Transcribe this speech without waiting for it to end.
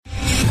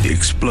The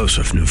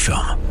explosive new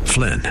film,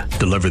 Flynn,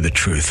 deliver the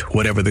truth,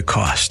 whatever the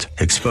cost,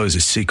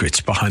 exposes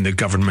secrets behind the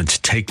government's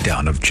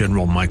takedown of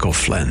General Michael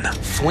Flynn.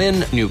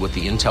 Flynn knew what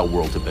the intel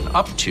world had been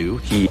up to.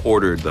 He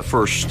ordered the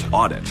first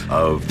audit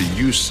of the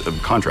use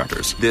of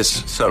contractors.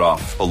 This set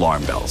off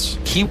alarm bells.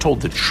 He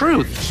told the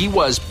truth. He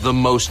was the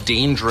most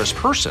dangerous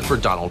person for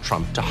Donald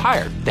Trump to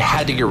hire. They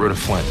had to get rid of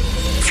Flynn.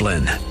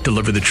 Flynn,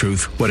 deliver the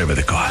truth, whatever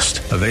the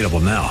cost. Available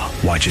now.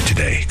 Watch it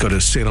today. Go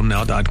to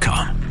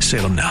salemnow.com.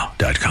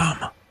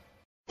 salemnow.com.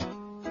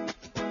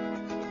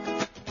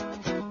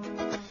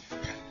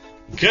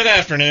 Good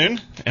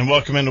afternoon, and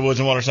welcome into Woods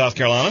and Water, South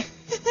Carolina.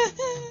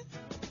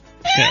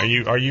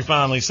 Are you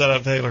finally set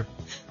up, Taylor?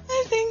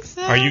 I think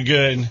so. Are you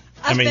good?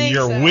 I mean,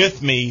 you're so.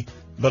 With me,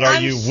 but are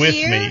you with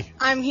me?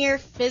 I'm here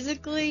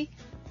physically.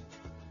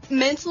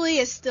 Mentally,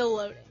 it's still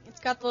loading. It's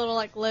got the little,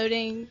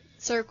 loading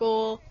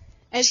circle,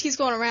 and it just keeps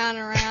going around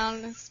and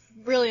around. It's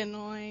really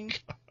annoying.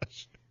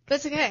 Gosh. But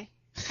it's okay.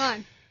 It's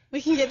fine.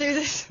 We can get through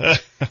this.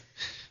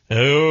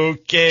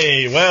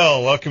 Okay,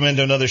 well, welcome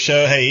into another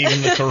show. Hey,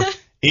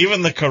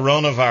 even the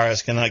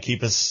coronavirus cannot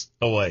keep us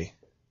away.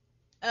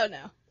 Oh,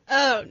 no.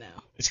 Oh, no.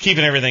 It's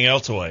keeping everything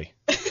else away.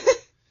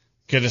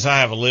 Goodness,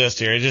 I have a list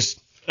here. It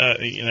just,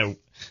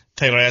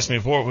 Taylor asked me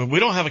before, we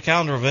don't have a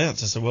calendar of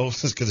events. I said, well,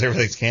 this is because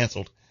everything's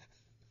canceled.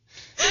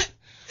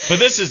 But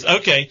this is,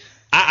 okay,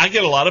 I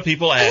get a lot of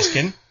people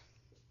asking,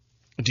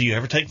 do you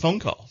ever take phone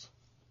calls?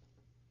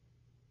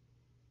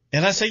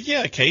 And I say,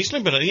 yeah,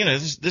 occasionally, but,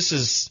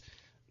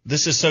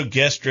 this is so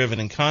guest-driven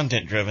and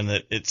content-driven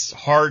that it's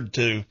hard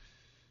to,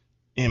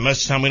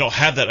 most of the time we don't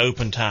have that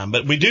open time.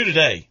 But we do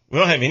today. We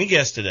don't have any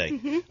guests today.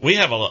 Mm-hmm. We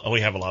have a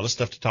lot of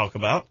stuff to talk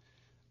about.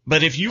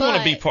 But if you want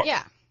to be part,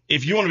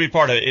 if you want to be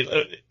part of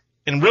it,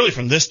 and really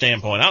from this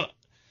standpoint, I'm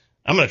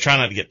going to try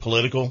not to get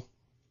political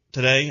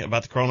today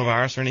about the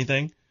coronavirus or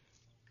anything.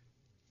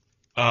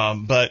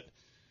 But,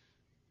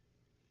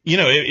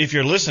 if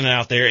you're listening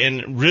out there,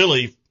 and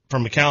really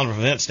from a calendar of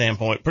event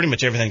standpoint, pretty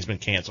much everything's been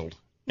canceled.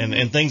 Mm-hmm.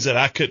 And things that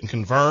I couldn't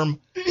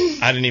confirm,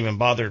 I didn't even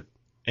bother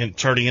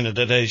turning into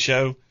today's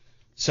show.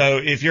 So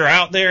if you're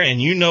out there and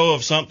you know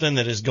of something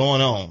that is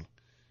going on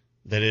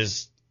that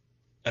is,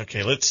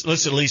 okay, let's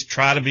at least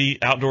try to be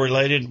outdoor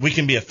related. We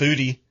can be a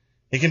foodie.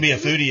 It can be a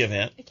foodie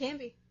event. It can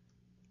be.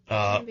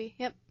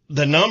 Yep.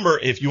 The number,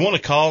 if you want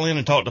to call in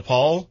and talk to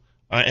Paul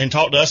and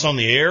talk to us on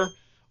the air,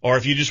 or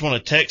if you just want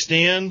to text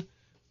in,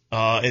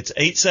 it's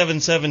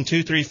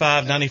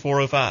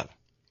 877-235-9405.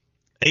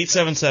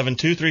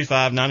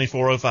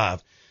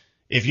 877-235-9405.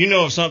 If you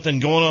know of something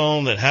going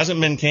on that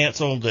hasn't been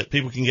canceled that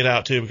people can get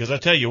out to, because I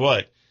tell you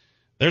what,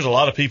 there's a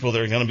lot of people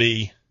that are going to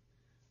be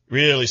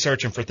really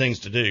searching for things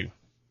to do.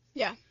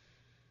 Yeah.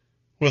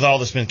 With all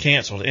that's been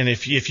canceled. And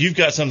if you've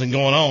got something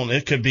going on,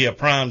 it could be a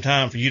prime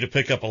time for you to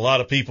pick up a lot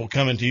of people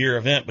coming to your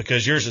event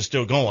because yours is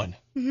still going.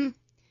 Mm-hmm.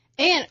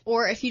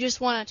 Or if you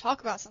just want to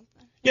talk about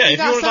something. Yeah, if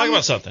you want to talk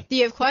about something. Do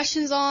you have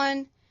questions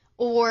on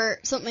or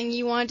something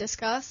you want to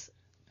discuss?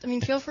 I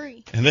mean, feel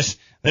free. And this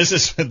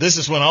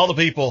is when all the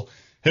people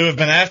who have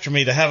been after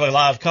me to have a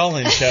live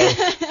call-in show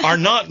are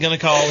not going to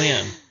call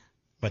in.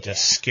 Bunch of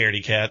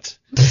scaredy cats.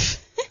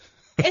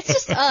 It's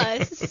just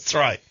us. That's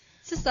right.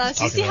 It's just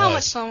us. You see how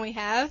much fun we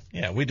have?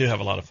 Yeah, we do have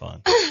a lot of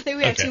fun. I think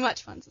we have too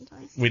much fun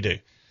sometimes. We do.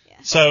 Yeah.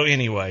 So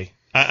anyway,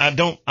 I'm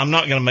not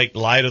going to make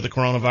light of the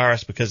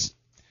coronavirus because,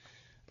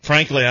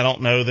 frankly, I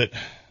don't know that.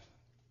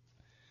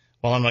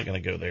 Well, I'm not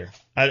going to go there.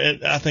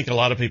 I think a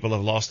lot of people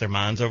have lost their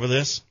minds over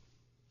this,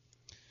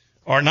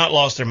 or not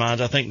lost their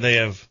minds. I think they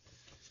have.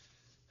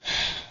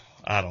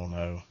 I don't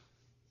know.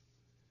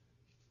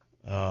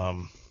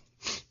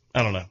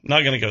 I don't know.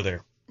 Not going to go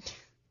there.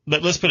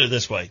 But let's put it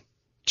this way.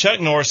 Chuck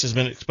Norris has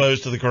been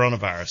exposed to the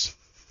coronavirus.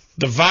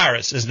 The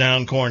virus is now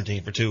in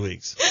quarantine for 2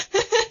 weeks.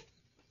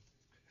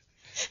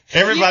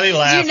 Everybody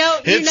laugh.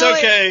 It's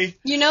okay.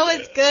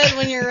 It's good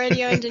when your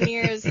radio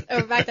engineer is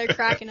over back there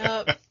cracking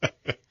up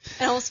and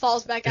almost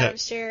falls back out of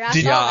his chair.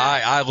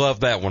 I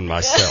love that one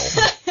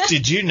myself.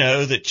 Did you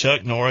know that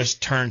Chuck Norris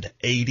turned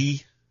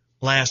 80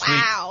 last week?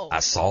 Wow. I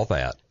saw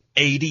that.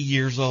 80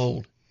 years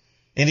old.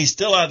 And he's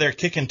still out there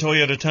kicking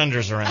Toyota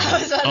Tundras around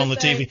on the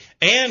TV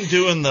and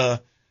doing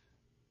the,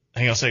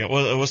 hang on a second,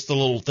 what's the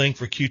little thing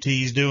for QT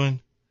he's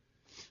doing?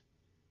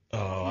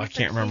 Oh, I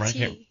can't remember.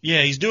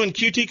 Yeah, he's doing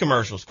QT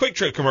commercials, Quick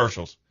Trip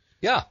commercials.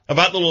 Yeah.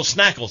 About the little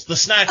snackles, the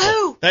snackle.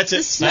 Oh, that's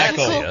it,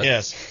 snackle. Snackle.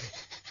 Yes.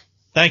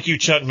 Thank you,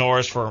 Chuck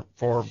Norris, for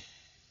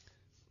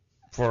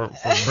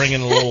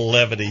bringing a little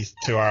levity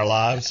to our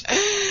lives.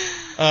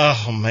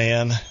 Oh,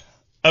 man.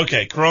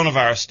 Okay,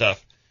 coronavirus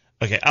stuff.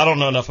 Okay, I don't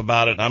know enough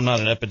about it. I'm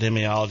not an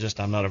epidemiologist.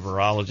 I'm not a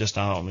virologist.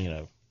 I'm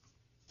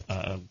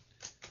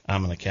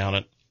an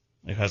accountant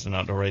who has an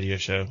outdoor radio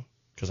show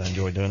because I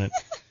enjoy doing it.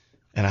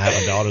 And I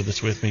have a daughter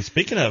that's with me.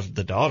 Speaking of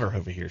the daughter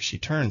over here, she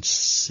turned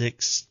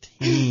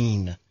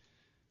 16.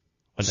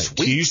 Sweet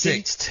Tuesday?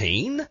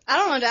 16? I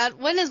don't know, Dad.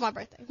 When is my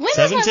birthday?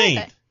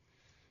 17th.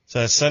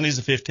 So Sunday's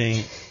the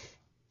 15th,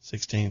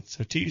 16th.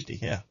 So Tuesday,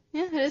 yeah.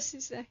 Yeah, it is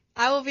Tuesday.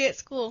 I will be at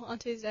school on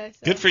Tuesday.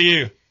 So. Good for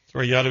you. That's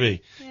where you ought to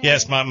be. Yeah.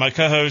 Yes, my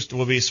co-host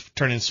will be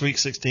turning sweet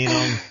 16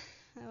 on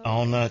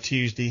on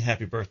Tuesday.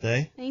 Happy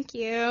birthday. Thank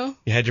you.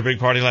 You had your big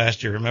party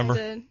last year, remember? I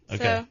did.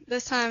 Okay. So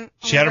this time on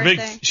She had my her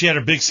birthday,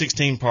 big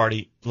 16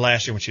 party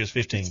last year when she was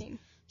 15. 15.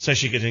 So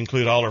she could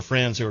include all her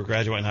friends who were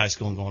graduating high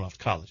school and going off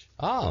to college.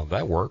 Oh,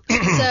 that worked.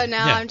 So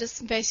now Yeah. I'm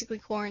just basically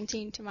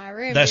quarantined to my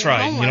room. That's doing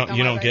right. homework on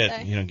my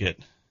birthday. You don't get.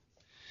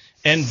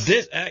 And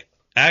this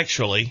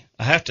actually,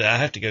 I have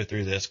to go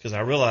through this because I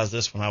realized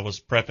this when I was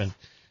prepping.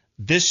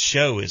 This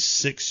show is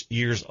 6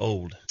 years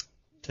old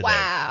today.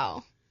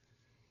 Wow.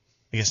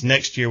 I guess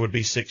next year would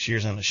be 6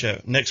 years on the show.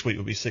 Next week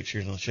would be 6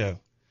 years on the show.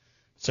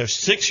 So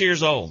 6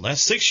 years old.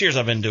 That's 6 years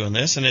I've been doing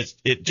this, and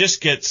it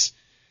just gets.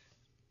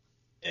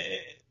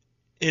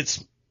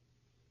 It's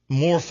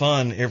more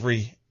fun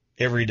every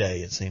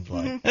day. It seems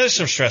like. Mm-hmm. There's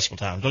some stressful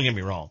times. Don't get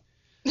me wrong,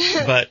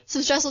 but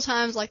Some stressful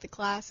times like the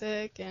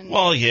classic and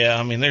well, yeah.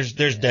 I mean, there's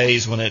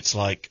days when it's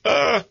like,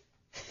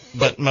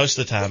 but most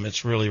of the time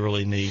it's really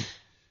really neat,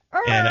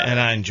 and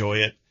I enjoy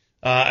it.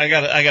 I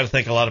got to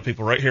thank a lot of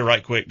people right here,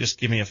 right quick. Just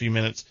give me a few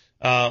minutes.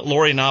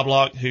 Lori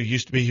Knobloch, who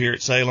used to be here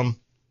at Salem,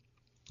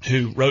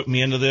 who wrote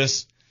me into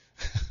this,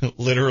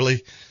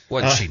 literally.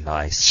 Wasn't she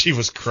nice? She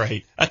was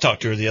great. I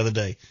talked to her the other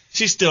day.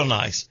 She's still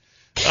nice.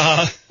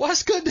 Well,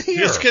 that's good to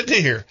hear. It's good to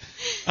hear.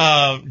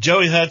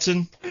 Joey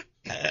Hudson,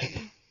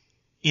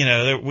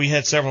 we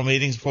had several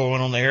meetings before we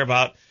went on the air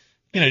about,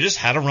 just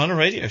how to run a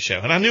radio show.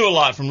 And I knew a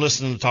lot from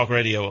listening to talk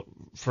radio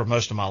for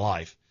most of my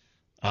life.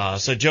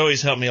 So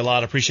Joey's helped me a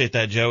lot. I appreciate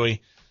that,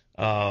 Joey.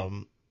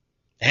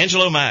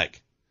 Angelo Mack,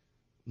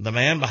 the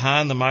man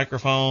behind the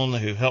microphone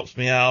who helps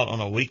me out on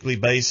a weekly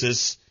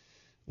basis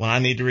when I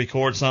need to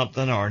record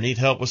something or need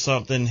help with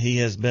something. He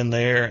has been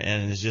there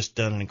and has just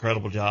done an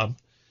incredible job.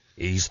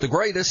 He's the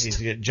greatest.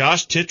 He's got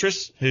Josh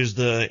Chitris, who's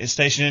the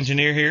station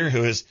engineer here,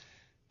 who has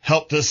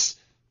helped us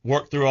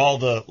work through all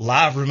the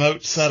live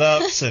remote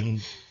setups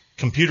and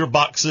computer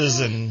boxes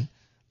and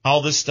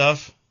all this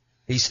stuff.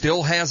 He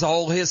still has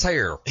all his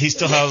hair. He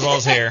still has all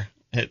his hair.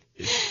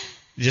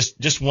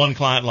 Just one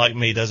client like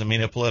me doesn't mean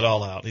he'll pull it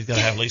all out. He's got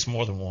to have at least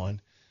more than one.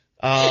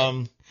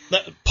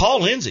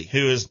 Paul Lindsay,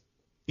 who is,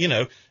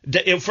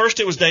 at first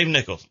it was Dave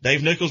Nichols.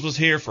 Dave Nichols was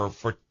here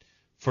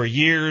for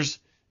years,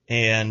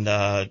 and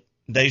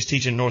Dave's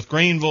teaching North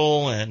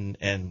Greenville and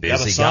got a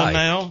Busy son guy.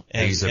 now.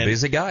 He's a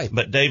busy guy.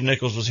 But Dave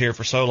Nichols was here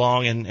for so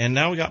long, and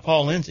now we got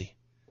Paul Lindsay.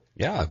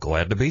 Yeah,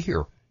 glad to be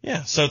here.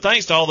 Yeah, so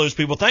thanks to all those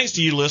people. Thanks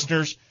to you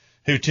listeners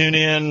who tune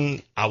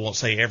in. I won't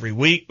say every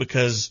week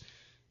because,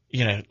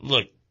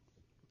 look,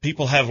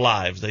 people have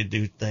lives. They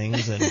do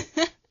things.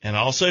 And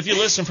also if you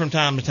listen from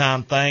time to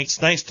time, thanks.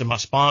 Thanks to my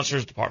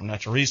sponsors, Department of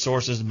Natural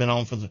Resources, have been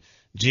on for the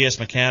GS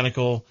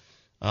Mechanical.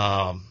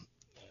 Level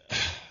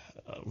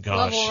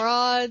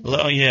Rod.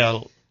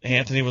 Yeah,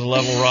 Anthony with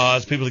Level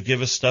Rods, people that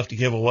give us stuff to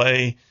give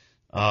away.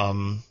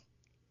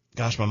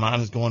 Gosh, my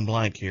mind is going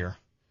blank here.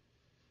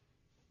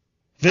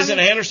 Visit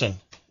Anderson.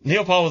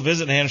 Neil Paul with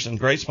Visit Anderson.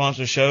 Great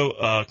sponsor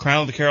show.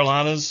 Crown of the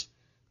Carolinas.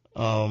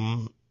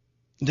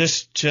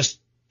 Just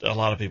a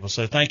lot of people.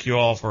 So thank you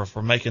all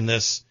for making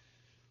this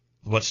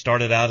what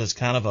started out as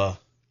kind of a,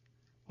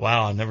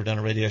 wow, I've never done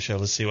a radio show.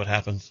 Let's see what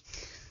happens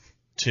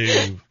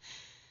to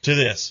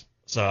this.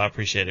 So I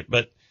appreciate it.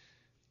 But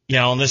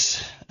yeah, on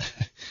this,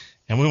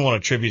 and we want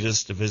to attribute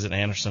this to Visit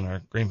Anderson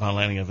or Green Pond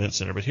Landing Event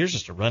Center, but here's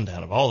just a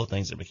rundown of all the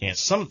things that we can.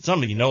 Some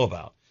of you know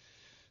about.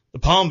 The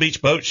Palm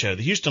Beach Boat Show,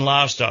 the Houston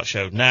Livestock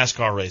Show,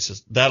 NASCAR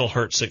races. That'll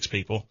hurt 6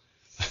 people.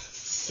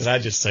 Did I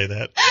just say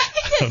that?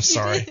 I'm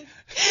sorry.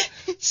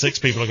 6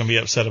 people are going to be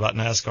upset about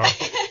NASCAR.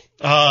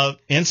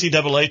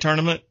 NCAA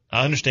tournament.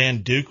 I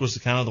understand Duke was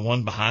kind of the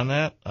one behind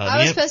that.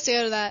 I was supposed to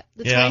go to that.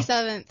 The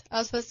 27th. I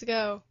was supposed to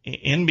go.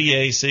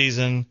 NBA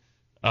season.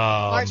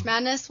 March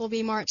Madness will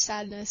be March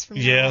Sadness from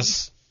now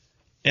yes.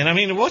 And I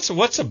mean, what's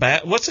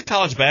a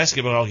college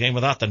basketball game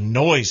without the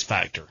noise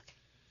factor?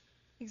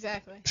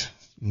 Exactly.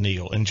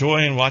 Neil,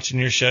 enjoying watching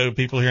your show.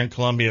 People here in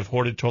Columbia have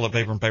hoarded toilet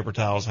paper and paper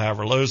towels.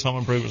 However, Lowe's Home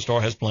Improvement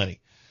Store has plenty.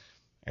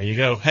 There you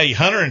go. Hey,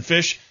 hunter and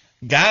fish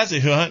guys who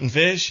hunt and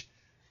fish,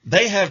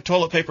 they have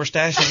toilet paper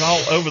stashes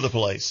all over the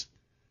place.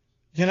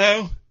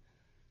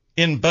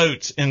 In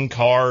boats, in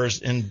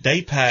cars, in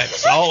day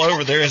packs, all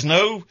over. There is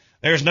no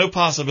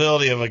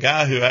possibility of a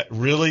guy who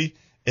really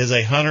is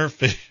a hunter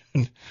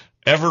fishing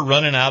ever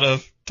running out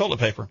of toilet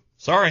paper.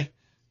 Sorry.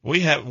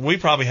 We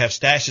probably have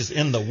stashes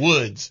in the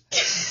woods.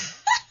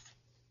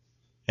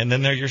 And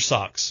then there are your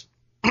socks.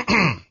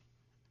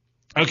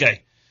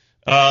 Okay.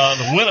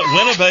 The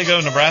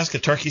Winnebago, Nebraska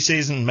turkey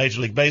season in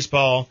Major League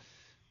Baseball.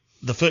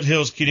 The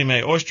Foothills Cutie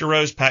May Oyster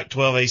Roast,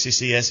 Pac-12,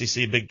 ACC,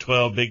 SEC, Big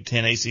 12, Big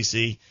 10,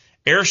 ACC.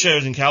 Air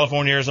shows in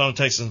California, Arizona,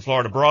 Texas, and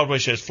Florida. Broadway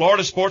shows.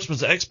 Florida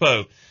Sportsman's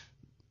Expo.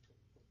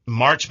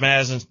 March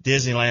Madness,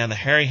 Disneyland. The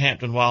Harry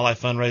Hampton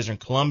Wildlife Fundraiser in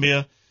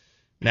Columbia.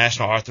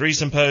 National R3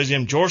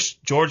 Symposium.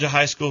 Georgia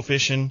High School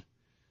Fishing.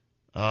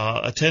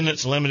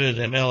 Attendance limited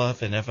at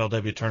MLF and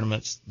FLW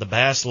tournaments. The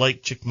Bass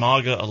Elite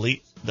Chickamauga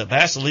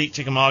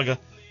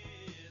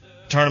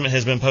tournament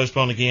has been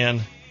postponed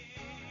again,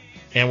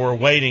 and we're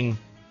waiting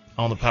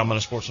on the Palmetto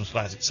Sportsman's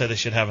Classic. So they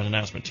should have an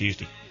announcement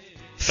Tuesday.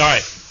 All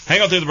right, hang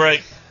on through the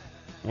break.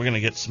 We're going to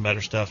get some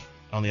better stuff.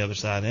 on the other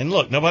side. And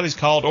look, nobody's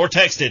called or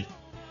texted.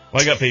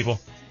 Wake up, people.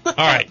 All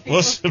right,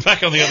 we'll be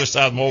back on the other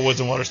side. More Woods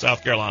and Water,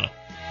 South Carolina.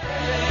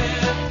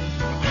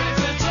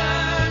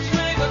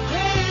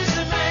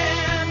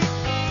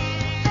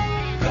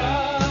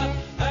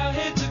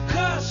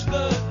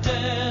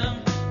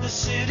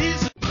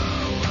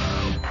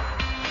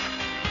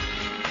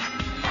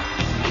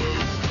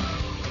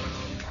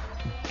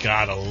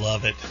 Gotta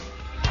love it.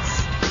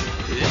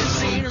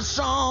 This ain't a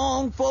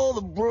song for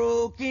the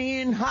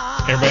broken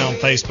heart. Everybody on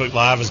Facebook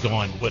Live is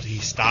going, would he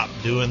stop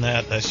doing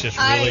that? That's just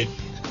really...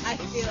 I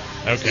feel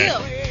it. Okay.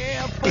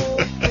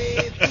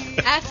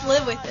 I have to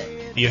live with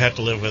it. You have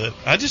to live with it.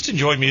 I just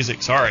enjoy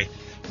music. Sorry.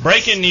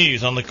 Breaking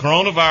news on the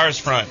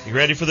coronavirus front. You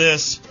ready for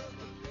this?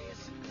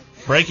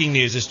 Breaking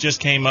news. This just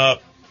came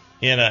up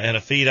in a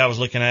feed I was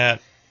looking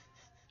at.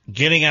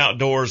 Getting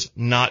outdoors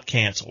not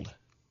canceled.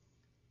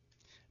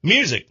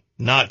 Music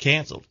not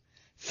canceled.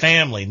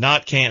 Family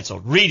not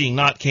canceled. Reading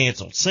not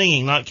canceled.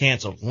 Singing not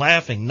canceled.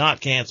 Laughing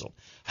not canceled.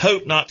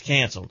 Hope not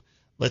canceled.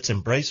 Let's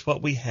embrace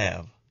what we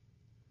have.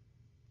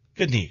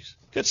 Good news.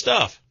 Good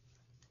stuff.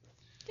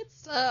 Good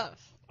stuff.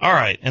 All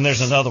right, and there's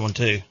another one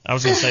too. I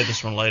was going to say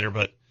this one later,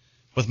 but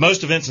with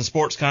most events and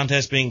sports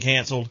contests being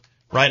canceled,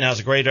 right now is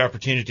a great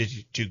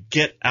opportunity to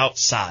get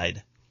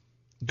outside.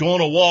 Go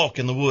on a walk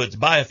in the woods,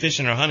 buy a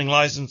fishing or hunting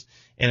license,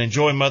 and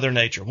enjoy Mother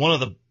Nature. One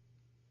of the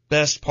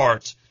best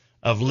parts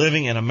of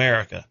living in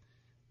America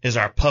is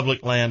our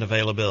public land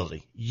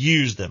availability.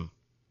 Use them.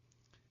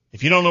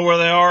 If you don't know where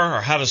they are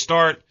or how to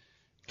start,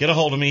 get a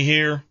hold of me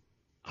here.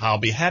 I'll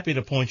be happy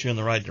to point you in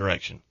the right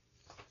direction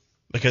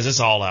because it's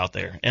all out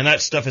there. And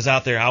that stuff is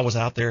out there. I was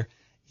out there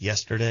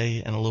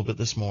yesterday and a little bit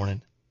this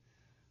morning.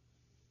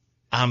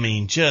 I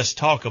mean, just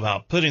talk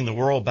about putting the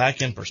world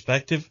back in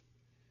perspective.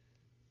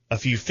 A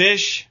few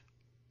fish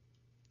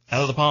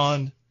out of the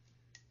pond,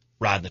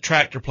 riding the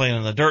tractor, playing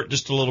in the dirt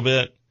just a little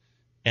bit,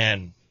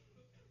 and,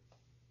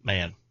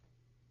 man,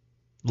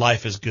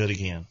 life is good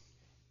again.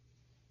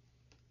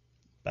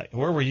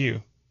 Where were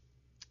you?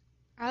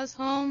 I was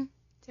home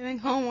doing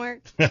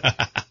homework.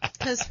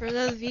 Because for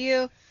those of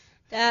you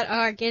that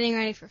are getting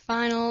ready for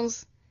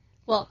finals,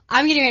 well,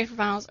 I'm getting ready for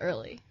finals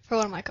early for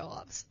one of my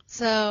co-ops.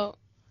 So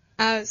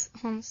I was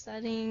home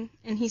studying,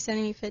 and he's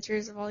sending me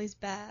pictures of all these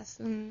bass,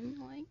 and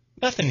like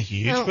nothing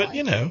huge, but like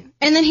you know. it.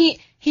 And then he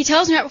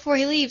tells me right before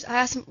he leaves. I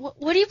asked him,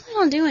 "What do you plan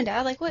on doing,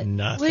 Dad? Like what?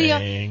 Nothing. What do you?"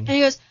 And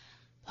he goes,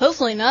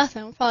 "Hopefully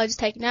nothing. We'll probably just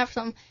take a nap or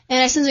something."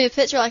 And I sends me a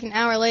picture like an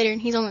hour later,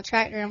 and he's on the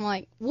tractor. And I'm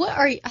like, "What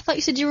are you? I thought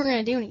you said you were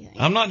going to do anything."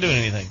 I'm not doing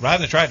anything.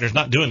 Riding the tractor is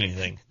not doing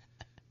anything.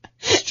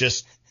 It's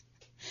just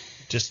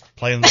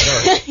playing in the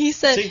dirt. He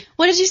said, See?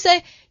 "What did you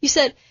say?" You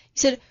said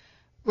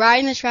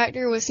riding the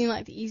tractor would seem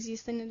like the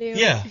easiest thing to do.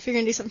 Yeah. If you're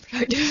going to do something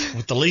productive.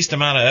 With the least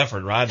amount of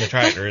effort, riding the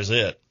tractor is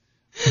it.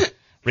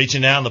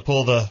 Reaching down to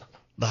pull the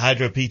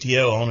Hydro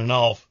PTO on and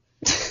off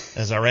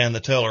as I ran the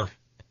tiller.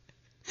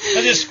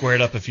 I just squared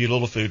up a few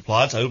little food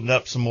plots, opened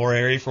up some more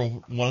area for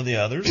one of the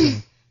others,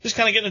 and just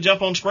kind of getting a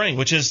jump on spring,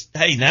 which is,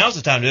 hey, now's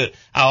the time to do it.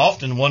 I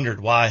often wondered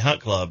why hunt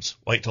clubs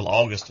wait till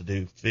August to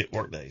do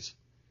work days.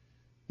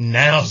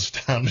 Now's the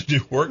time to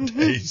do work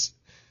days.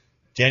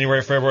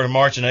 January, February,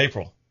 March, and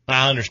April.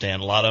 I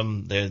understand a lot of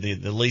them,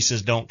 the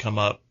leases don't come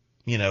up,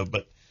 you know,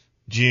 but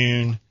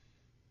June,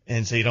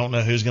 and so you don't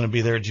know who's going to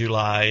be there in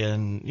July,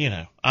 and, you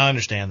know, I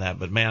understand that.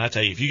 But, man, I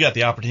tell you, if you got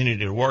the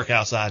opportunity to work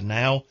outside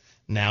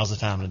now's the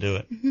time to do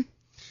it. Mm-hmm.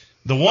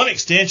 The one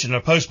extension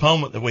or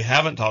postponement that we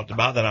haven't talked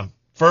about that I'm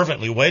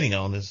fervently waiting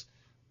on is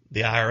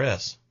the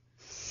IRS.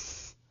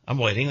 I'm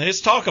waiting.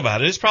 Let's talk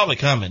about it. It's probably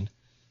coming.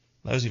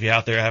 Those of you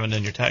out there haven't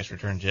done your tax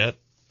returns yet,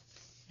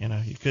 you know,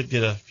 you could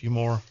get a few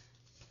more.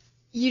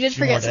 You did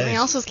forget something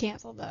else was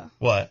canceled, though.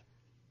 What?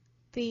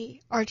 The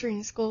archery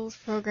in schools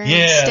program.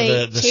 Yeah,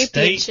 state the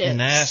state championships.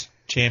 NAS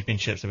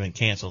championships have been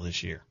canceled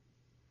this year.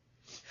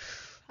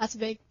 That's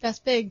big. That's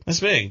big. That's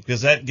big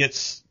because that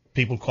gets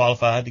people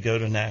qualified to go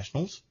to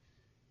nationals,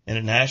 and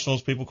at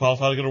nationals, people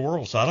qualify to go to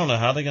worlds. So I don't know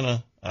how they're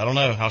gonna. I don't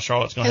know how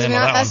Charlotte's gonna handle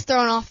that that's one.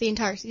 throwing off the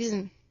entire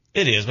season.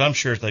 It is, but I'm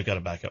sure they've got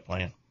a backup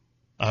plan.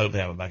 I hope they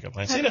have a backup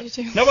plan. I do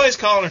too. Nobody's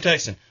calling or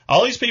texting.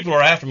 All these people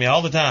are after me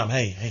all the time.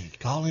 Hey,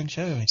 call in,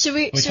 show me. Should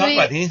we talk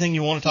about anything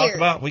you want to talk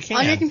about? We can.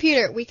 On your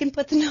computer, we can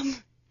put the number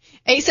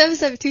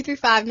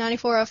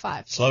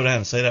 877-235-9405. Slow down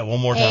and say that one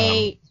more time.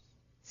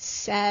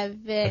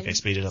 87. Okay,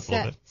 speed it up a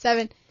little bit.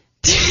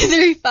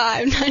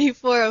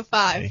 7-235-9405.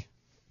 Hey,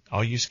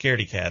 all you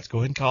scaredy cats, go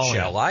ahead and call in.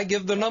 Shall I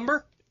give the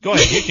number? Go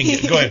ahead. You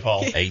can go ahead,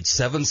 Paul.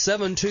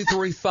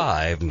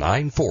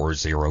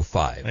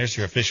 877-235-9405. There's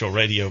your official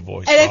radio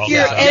voice. And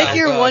if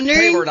you're wondering,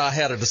 Taylor and I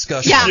had a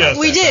discussion. yeah, about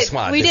we that. did. That's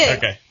why I We did.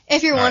 Okay.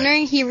 If you're All right.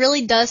 wondering, he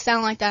really does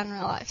sound like that in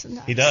real life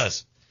sometimes. He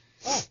does.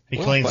 He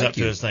well, cleans thank up to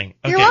you. his thing.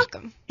 Okay. You're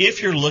welcome.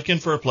 If you're looking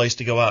for a place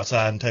to go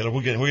outside, and Taylor,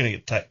 we're gonna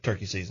get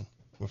turkey season.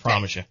 We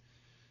promise you.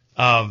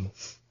 I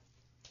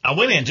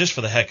went in just for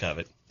the heck of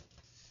it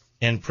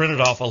and printed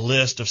off a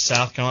list of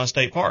South Carolina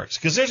state parks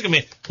because there's gonna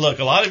be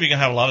a lot of you are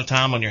gonna have a lot of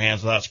time on your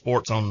hands without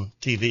sports on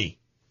TV.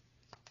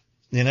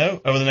 You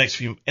know, over the next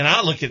few, and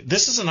I look at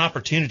this as an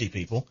opportunity,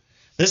 people.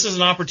 this is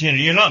an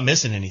opportunity. You're not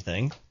missing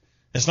anything.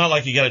 It's not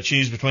like you got to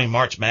choose between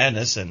March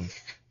Madness and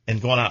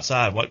going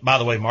outside. By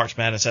the way, March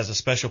Madness has a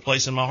special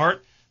place in my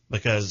heart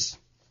because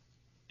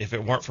if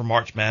it weren't for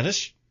March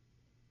Madness,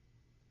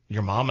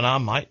 your mom and I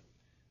might.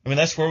 I mean,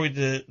 that's where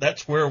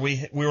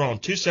we were on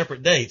 2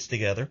 separate dates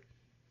together.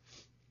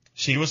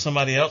 She was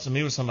somebody else and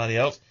me was somebody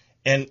else.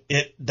 And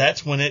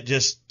that's when it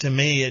just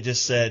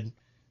said,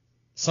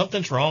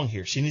 something's wrong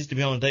here. She needs to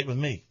be on a date with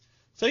me.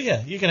 So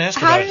yeah, you can ask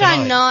her about it tonight. How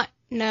did I not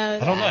know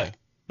that? I don't know.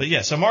 But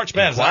yeah, so March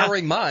Madness.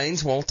 Inquiring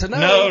minds want to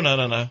know.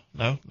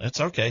 No. That's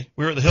okay.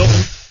 We were at the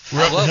Hilton.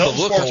 I love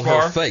the look Sports on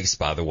Bar. her face,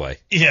 by the way.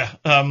 Yeah.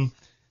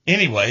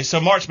 Anyway,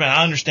 so March Madness,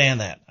 I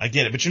understand that. I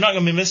get it. But you're not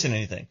going to be missing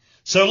anything.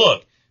 So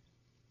look,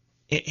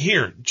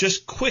 here,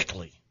 just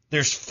quickly,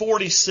 there's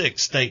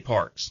 46 state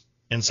parks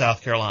in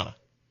South Carolina.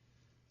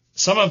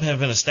 Some of them have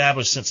been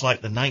established since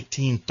like the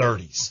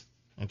 1930s.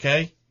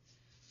 Okay?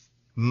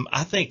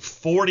 I think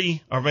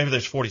 40, or maybe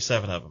there's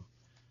 47 of them.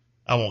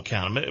 I won't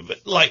count them.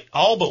 But like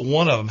all but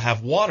one of them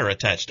have water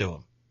attached to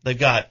them. They've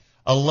got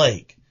a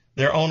lake.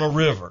 They're on a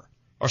river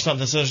or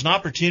something. So there's an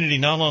opportunity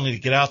not only to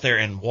get out there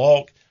and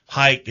walk,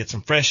 hike, get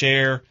some fresh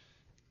air,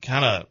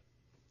 kind of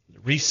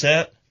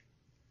reset,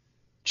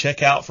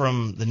 check out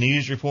from the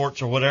news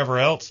reports or whatever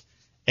else,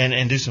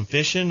 and do some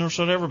fishing or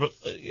whatever. But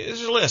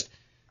there's a list.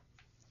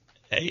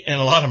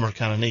 And a lot of them are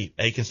kind of neat.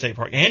 Aiken State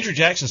Park. Andrew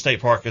Jackson State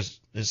Park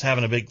is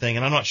having a big thing,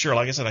 and I'm not sure.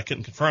 Like I said, I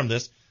couldn't confirm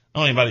this. I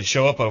don't want anybody to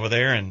show up over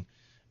there and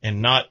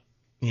not,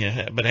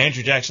 but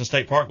Andrew Jackson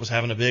State Park was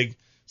having a big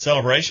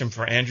celebration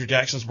for Andrew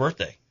Jackson's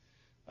birthday.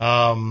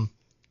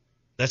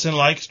 That's in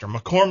Lancaster.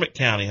 McCormick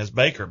County has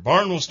Baker.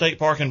 Barnwell State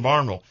Park in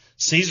Barnwell.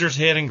 Caesars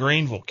Head in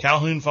Greenville.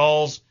 Calhoun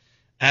Falls,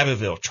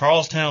 Abbeville.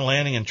 Charlestown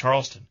Landing in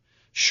Charleston.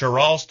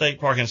 Sherrill State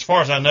Park. And as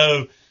far as I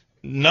know,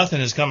 nothing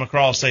has come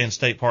across saying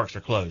state parks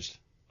are closed.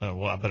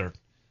 Well, I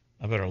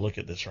better look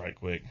at this right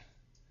quick.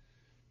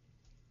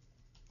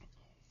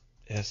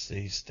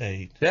 SC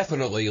State.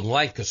 Definitely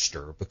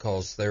Lancaster,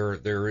 because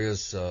there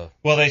is.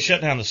 Well, they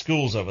shut down the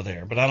schools over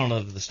there, but I don't know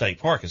that the state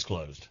park is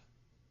closed.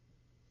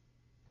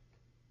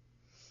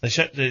 They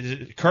shut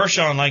the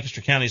Kershaw and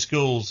Lancaster County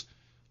schools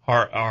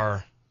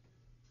are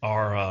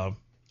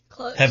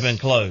Close. have been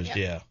closed.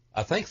 Yeah.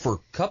 I think for a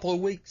couple of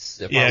weeks.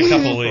 A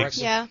couple of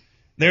weeks. Yeah.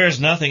 There is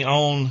nothing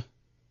on.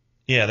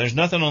 Yeah, there's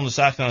nothing on the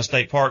South Carolina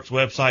State Parks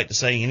website to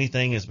say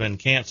anything has been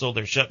canceled,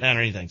 they're shut down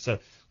or anything. So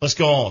let's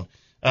go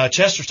on.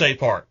 Chester State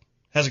Park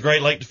has a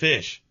great lake to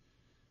fish.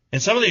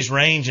 And some of these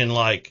range in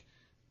like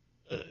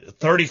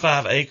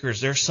 35 acres.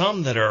 There's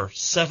some that are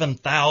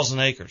 7,000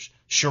 acres.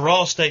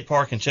 Sherrill State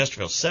Park in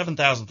Chesterfield,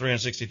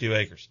 7,362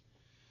 acres.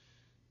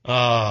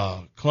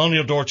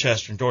 Colonial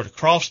Dorchester in Georgia.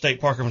 Croft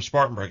State Park in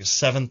Spartanburg is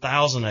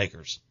 7,000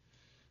 acres.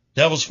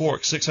 Devil's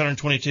Fork,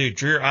 622.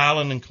 Dreer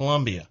Island in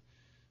Columbia.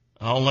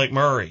 On Lake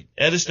Murray,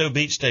 Edisto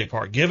Beach State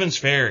Park, Gibbons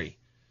Ferry,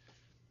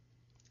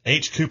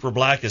 H. Cooper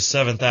Black is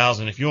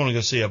 7,000. If you want to go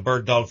see a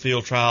bird dog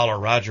field trial or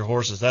ride your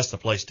horses, that's the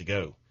place to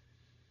go.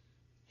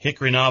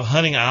 Hickory Knob,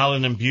 Hunting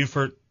Island in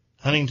Beaufort,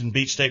 Huntington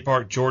Beach State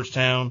Park,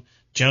 Georgetown,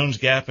 Jones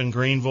Gap in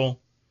Greenville,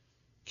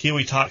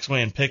 Kiwi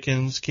Toxway in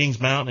Pickens, Kings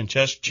Mountain in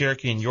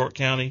Cherokee in York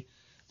County,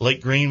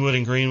 Lake Greenwood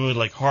in Greenwood,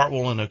 Lake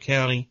Hartwell in Oak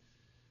County,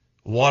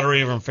 Water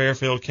River in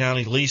Fairfield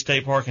County, Lee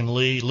State Park in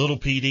Lee, Little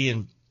PD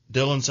in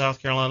Dillon, South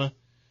Carolina,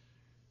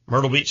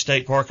 Myrtle Beach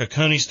State Park,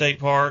 Oconee State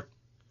Park,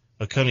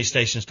 Oconee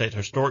Station State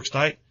Historic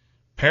Site,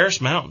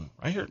 Paris Mountain,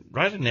 right here,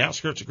 right in the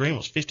outskirts of Greenville,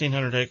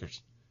 1,500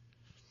 acres.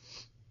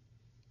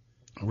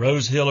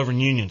 Rose Hill over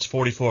in Union's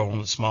 44, one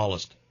of the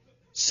smallest.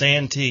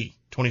 Santee,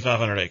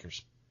 2,500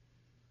 acres.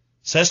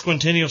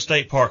 Sesquicentennial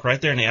State Park,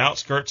 right there in the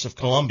outskirts of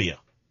Columbia,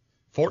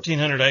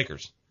 1,400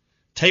 acres.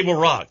 Table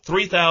Rock,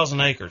 3,000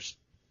 acres.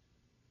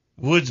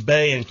 Woods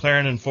Bay in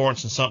Clarendon,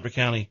 Florence, and Sumter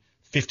County,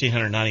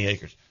 1,590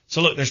 acres.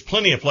 So look, there's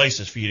plenty of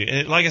places for you to,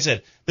 and like I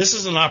said, this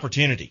is an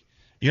opportunity.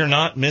 You're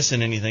not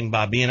missing anything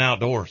by being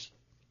outdoors.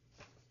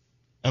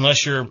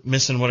 Unless you're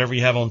missing whatever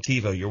you have on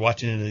TiVo, you're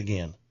watching it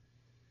again.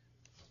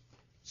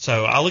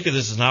 So I look at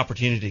this as an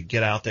opportunity to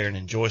get out there and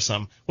enjoy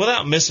something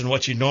without missing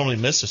what you normally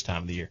miss this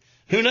time of the year.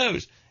 Who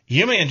knows?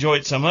 You may enjoy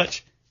it so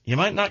much, you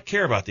might not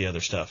care about the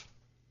other stuff.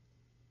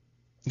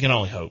 You can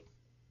only hope.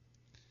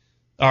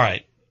 All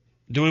right.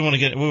 We want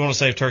to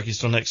save turkeys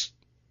till next,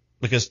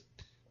 because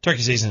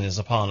turkey season is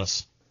upon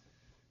us.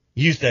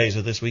 Youth Days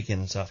are this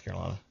weekend in South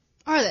Carolina.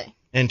 Are they?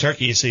 And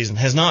turkey season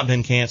has not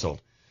been canceled.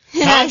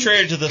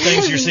 Contrary to the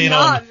things you're seeing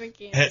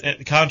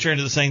contrary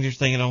to the things you're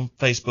thinking on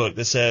Facebook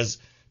that says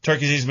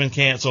turkey season's been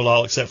canceled,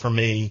 all except for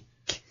me.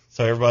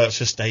 So everybody else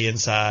just stay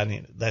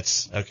inside.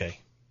 That's okay.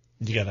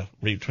 You got to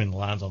read between the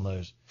lines on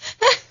those.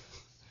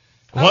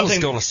 I was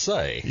going to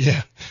say.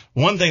 Yeah.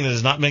 One thing that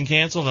has not been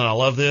canceled, and I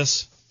love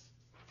this,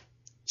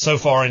 so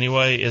far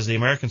anyway, is the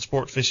American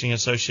Sport Fishing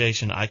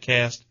Association,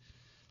 ICAST,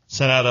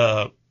 sent out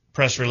a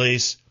press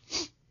release.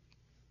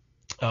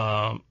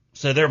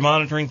 Said they're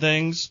monitoring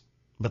things,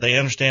 but they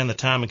understand the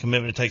time and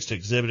commitment it takes to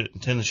exhibit it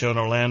and attend the show in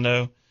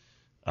Orlando.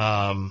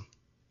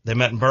 They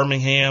met in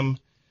Birmingham,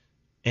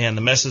 and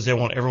the message they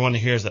want everyone to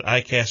hear is that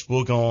ICAST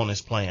will go on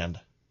as planned.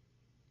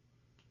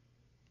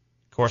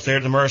 Of course, they're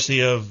at the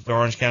mercy of the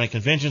Orange County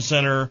Convention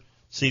Center,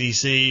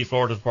 CDC,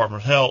 Florida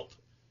Department of Health,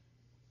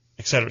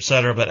 et cetera, et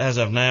cetera. But as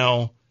of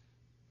now,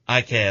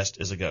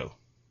 ICAST is a go.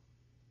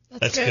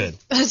 That's good.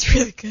 That's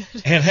really good.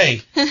 And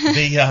hey,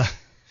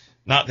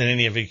 not that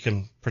any of you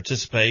can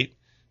participate,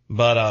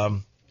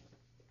 but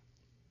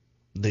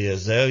the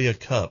Azalea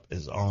Cup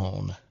is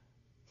on.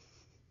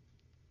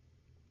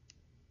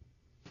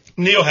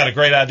 Neil had a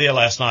great idea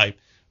last night.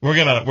 We're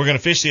gonna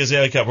fish the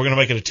Azalea Cup. We're gonna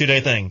make it a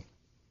 2-day thing.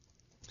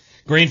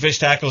 Greenfish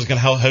Tackle is gonna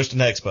host an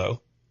expo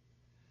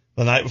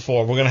the night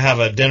before. We're gonna have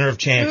a dinner of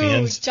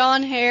champions. Ooh,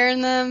 John Hare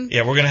and them.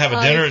 Yeah, we're gonna have a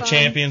Probably dinner of fun.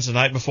 champions the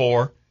night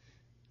before,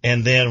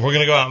 and then we're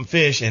gonna go out and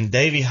fish. And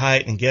Davey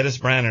Height and Geddes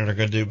Brannon are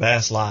gonna do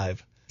Bass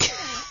Live.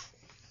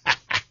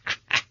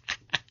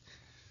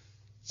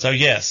 So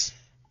yes,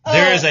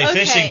 there is a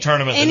fishing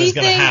tournament that is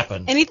going to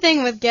happen.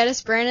 Anything with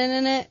Geddes Brannon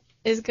in it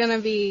is going to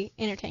be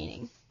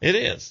entertaining. It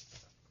is.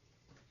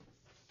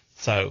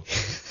 So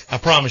I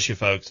promise you,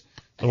 folks,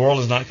 the world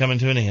is not coming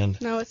to an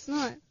end. No, it's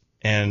not.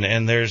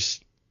 And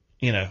there's,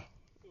 I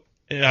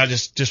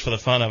just for the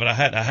fun of it, I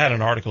had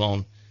an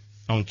article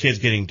on kids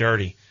getting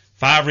dirty.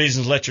 5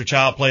 reasons let your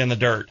child play in the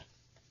dirt.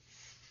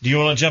 Do you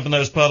want to jump in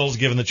those puddles?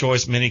 Given the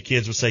choice, many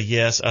kids will say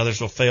yes.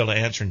 Others will fail to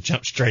answer and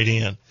jump straight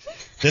in.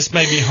 This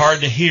may be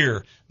hard to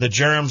hear. The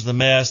germs, the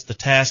mess, the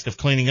task of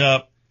cleaning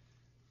up.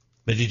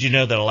 But did you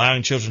know that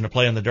allowing children to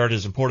play in the dirt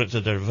is important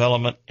to their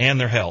development and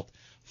their health?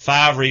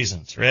 5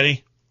 reasons.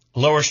 Ready?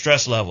 Lower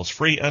stress levels.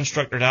 Free,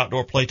 unstructured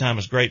outdoor playtime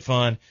is great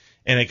fun,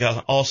 and it can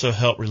also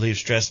help relieve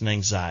stress and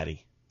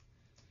anxiety.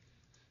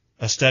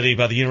 A study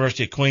by the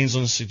University of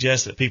Queensland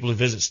suggests that people who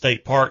visit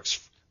state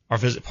parks or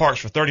visit parks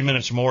for 30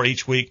 minutes or more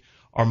each week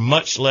are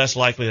much less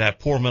likely to have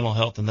poor mental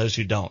health than those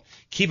who don't.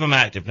 Keep them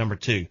active. Number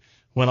 2,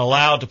 when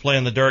allowed to play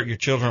in the dirt, your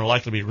children are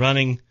likely to be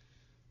running,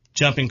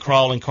 jumping,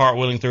 crawling,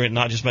 cartwheeling through it,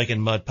 not just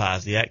making mud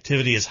pies. The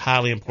activity is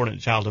highly important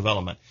to child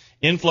development.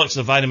 Influx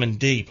of vitamin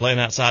D. Playing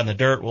outside in the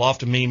dirt will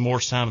often mean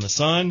more time in the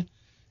sun.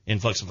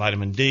 Influx of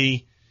vitamin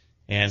D.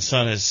 And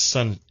sun,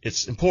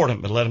 it's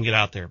important, but let them get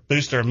out there.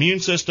 Boost their immune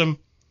system.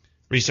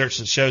 Research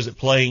that shows that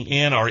playing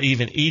in or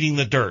even eating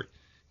the dirt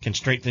can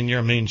strengthen your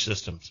immune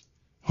systems,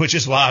 which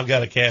is why I've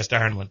got a cast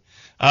iron one.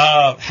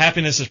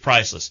 Happiness is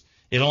priceless.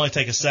 It'll only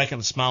take a second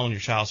to smile on your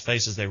child's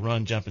face as they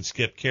run, jump, and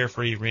skip.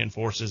 Carefree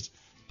reinforces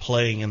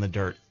playing in the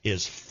dirt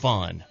is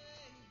fun.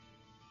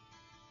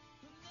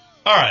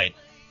 All right.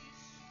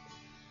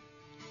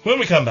 When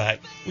we come back,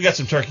 we got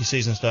some turkey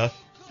season stuff.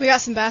 We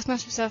got some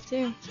Bassmaster stuff,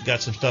 too. We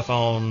got some stuff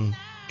on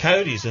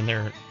coyotes in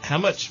there. How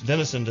much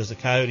venison does a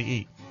coyote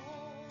eat?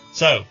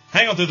 So,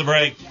 hang on through the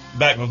break.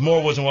 Back with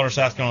more Woods and Water,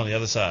 South Carolina on the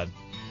other side.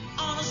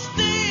 On a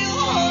steel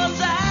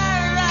horse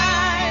I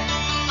ride,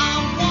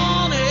 I'm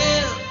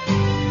wanted.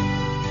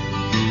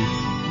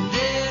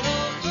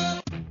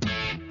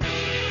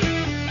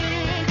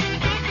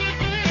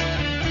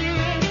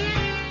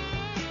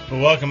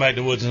 Well, welcome back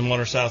to Woods and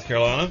Water, South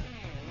Carolina.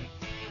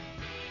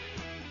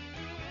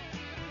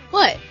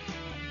 What?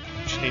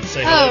 Just need to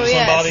say hello to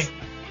somebody.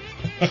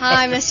 Yes.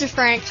 Hi, Mr.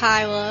 Frank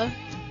Hyla.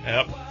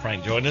 Yep,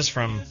 Frank joined us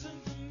from,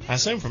 I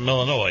assume, from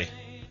Illinois.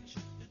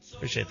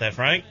 Appreciate that,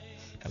 Frank.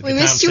 Had a We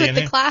good missed time you at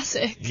seeing the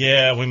Classic.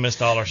 Yeah, we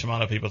missed all our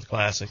Shimano people at the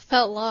Classic.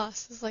 Felt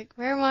lost. I was like,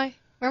 where am I?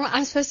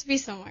 I'm supposed to be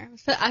somewhere.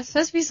 I'm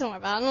supposed to be somewhere,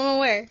 but I don't know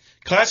where.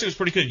 Classic was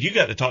pretty good. You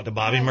got to talk to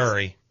Bobby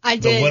Murray. I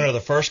did. The winner of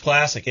the first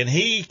Classic, and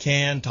he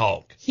can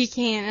talk. He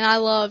can, and I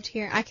loved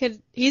hearing.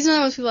 He's one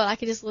of those people that I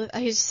could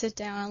just sit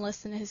down and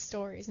listen to his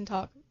stories and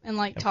talk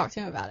to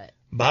him about it.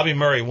 Bobby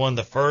Murray won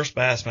the first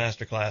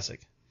Bassmaster Classic,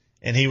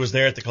 and he was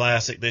there at the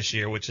Classic this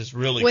year, which is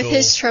really With cool.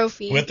 his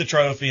trophy. With the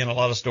trophy and a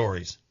lot of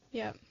stories.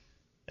 Yep.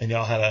 And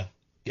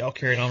y'all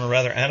carried on a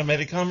rather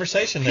animated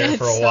conversation there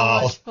for a so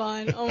while. Much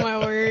fun. Oh my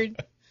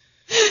word.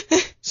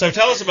 So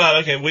tell us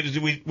about,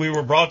 we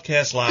were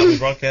broadcast live. We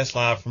broadcast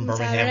live from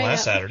Birmingham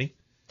last Saturday.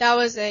 That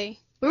was we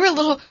were a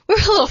little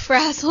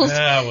frazzled.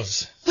 Yeah, it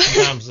was.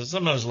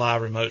 Sometimes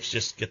live remotes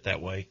just get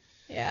that way.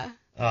 Yeah.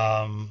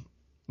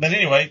 But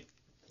anyway,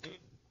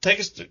 take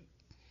us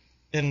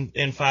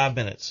in 5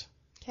 minutes.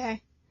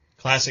 Okay.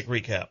 Classic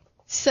recap.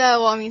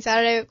 So,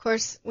 Saturday, of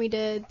course, we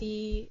did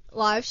the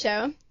live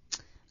show.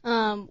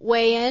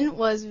 Weigh-in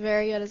was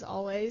very good as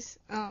always.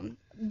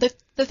 The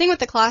thing with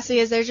the Classic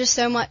is there's just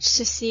so much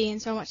to see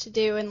and so much to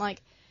do, and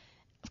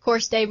of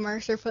course, Dave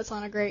Mercer puts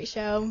on a great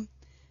show.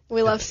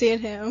 We love seeing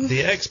him.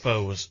 The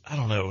expo was, I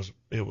don't know,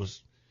 it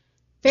was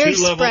very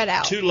spread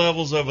out. 2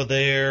 levels over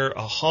there,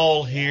 a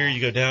hall here,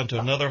 you go down to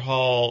another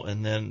hall,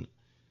 and then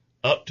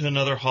up to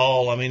another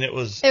hall. It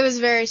was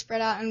very spread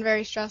out and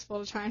very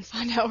stressful to try and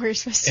find out where you're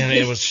supposed to be. And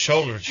it was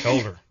shoulder to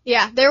shoulder.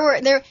 Yeah,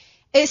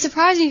 it's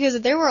surprising because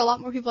there were a lot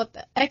more people at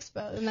the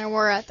expo than there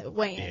were at the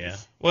weigh-ins. Yeah.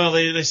 Well,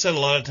 they said a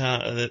lot of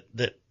time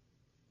that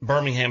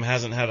Birmingham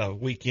hasn't had a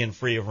weekend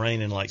free of rain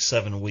in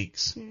 7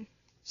 weeks. Hmm.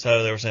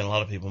 So they were saying a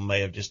lot of people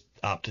may have just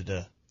opted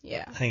to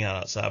hang out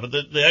outside. But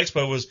the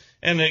expo was,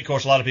 and of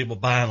course a lot of people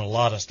buying a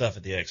lot of stuff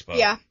at the expo.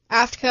 Yeah,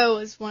 AFTCO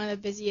was one of the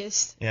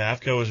busiest. Yeah,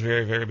 AFTCO was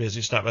very, very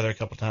busy. Stopped by there a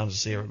couple of times to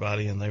see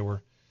everybody, and they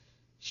were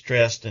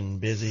stressed and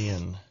busy.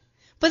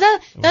 But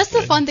that's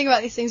the fun thing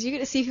about these things. You get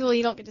to see people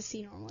you don't get to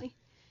see normally.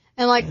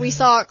 And like we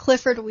saw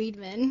Clifford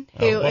Weedman,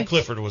 who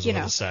Clifford was with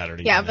us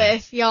Saturday. Yeah, but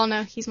if y'all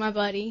know, he's my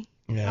buddy.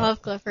 Yeah. I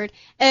love Clifford.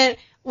 And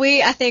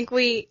I think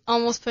we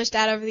almost pushed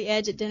Dad over the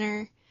edge at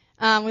dinner.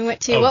 We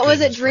went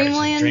to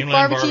Dreamland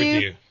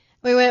Barbecue.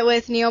 We went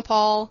with Neil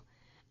Paul,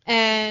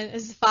 and it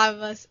was the 5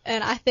 of us.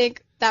 And I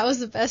think that was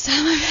the best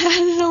time I've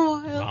had in a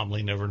while. Mom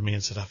leaned over to me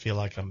and said, "I feel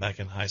like I'm back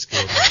in high school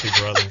with my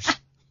 2 brothers."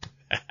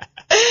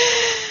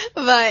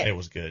 But it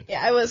was good.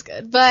 Yeah, it was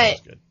good.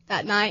 But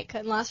that night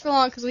couldn't last for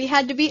long because we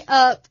had to be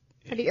up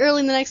pretty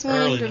early the next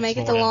morning to make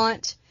it to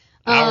launch.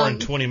 Hour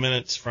and 20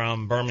 minutes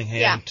from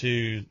Birmingham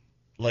to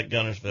Lake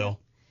Gunnersville.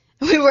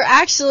 We were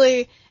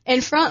actually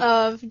in front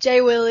of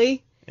Jay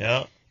Willie.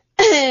 Yeah.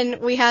 And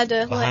we had to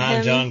let him.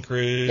 Behind John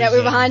Cruz. Yeah, we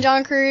were behind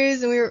John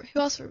Cruz, and who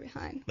else were we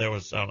behind? There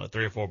was,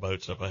 3 or 4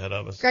 boats up ahead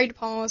of us. Greg De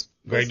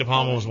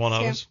Palma was one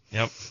of us.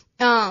 Yep.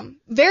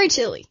 Very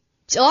chilly.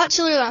 A lot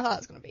chillier than I thought it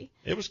was going to be.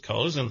 It was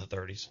cold. It was in the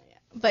 30s. Yeah.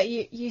 But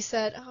you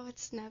said,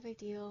 it's no big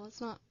deal. It's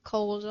not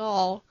cold at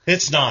all.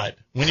 It's not.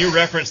 When you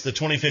reference the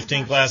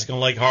 2015 Classic on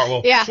Lake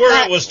Hartwell,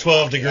 it was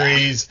 12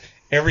 degrees,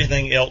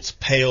 everything else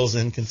pales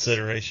in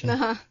consideration.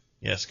 Uh-huh.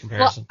 Yes,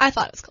 comparison. Well, I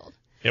thought it was cold.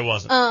 It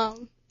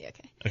wasn't. Yeah,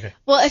 okay.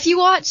 Well, if you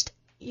watched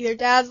either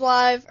Dad's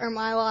live or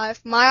my live,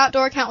 my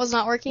outdoor account was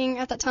not working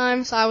at that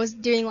time, so I was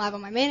doing live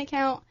on my main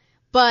account.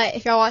 But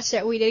if y'all watched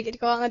it, we did get to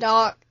go out on the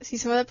dock, see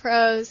some of the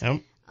pros.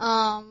 Yep.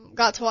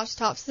 Got to watch the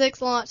top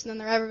 6 launch, and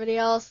then everybody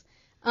else.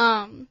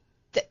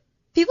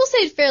 People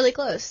stayed fairly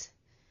close.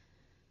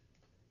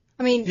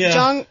 I mean,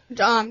 not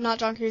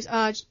John Cruz,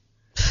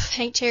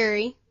 Hank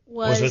Cherry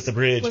was at the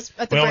bridge.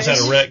 We almost had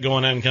a wreck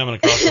going in and coming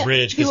across the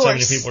bridge because so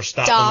many people were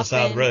stopped on the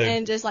side of the road.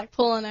 And just like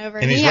pulling over.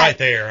 And he's right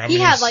there. He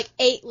had like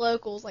 8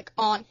 locals like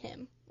on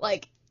him,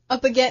 like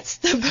up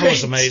against the bridge. I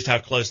was amazed how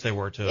close they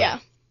were to it. Yeah.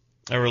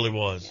 I really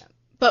was. Yeah.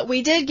 But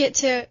we did get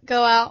to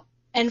go out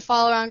and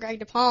follow around Greg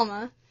De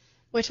Palma,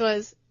 which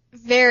was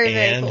very,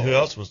 very cool. And who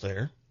else was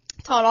there?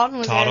 Todd Auten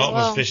was there as well. Todd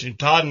Auten was fishing.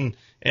 Todd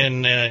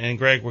and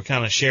Greg were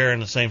kind of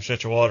sharing the same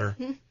stretch of water.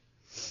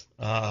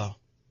 Mm-hmm.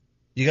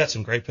 You got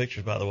some great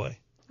pictures, by the way.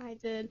 I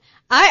did.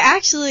 I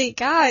actually,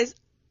 guys,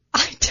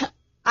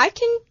 I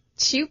can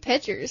shoot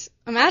pictures.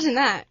 Imagine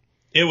that.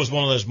 It was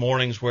one of those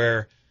mornings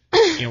where,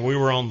 we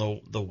were on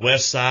the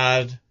west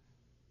side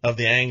of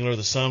the angler.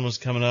 The sun was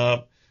coming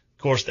up.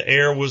 Of course, the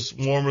air was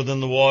warmer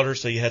than the water,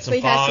 so you had some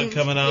fog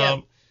coming up.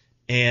 Yep.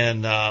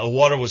 And the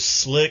water was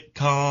slick,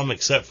 calm,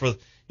 except for,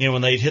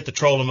 when they'd hit the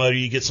trolling motor,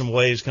 you get some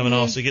waves coming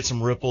off, so you get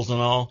some ripples and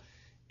all.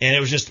 And it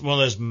was just one of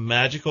those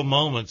magical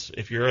moments.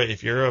 If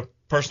you're a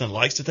person that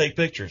likes to take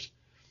pictures,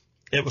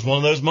 it was one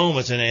of those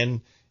moments.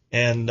 And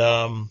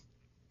oh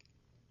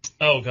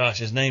gosh,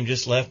 his name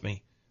just left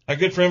me. Our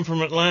good friend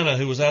from Atlanta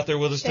who was out there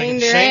with us, Shane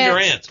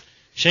Durant.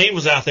 Shane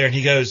was out there, and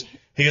he goes,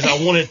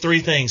 I wanted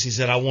 3 things. He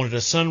said, I wanted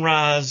a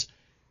sunrise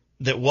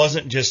that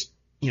wasn't just,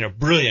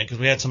 brilliant, because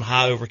we had some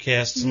high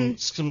overcast,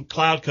 some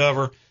cloud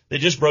cover that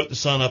just broke the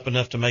sun up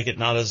enough to make it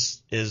not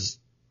as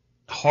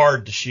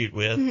hard to shoot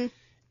with.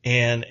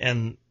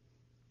 Mm-hmm.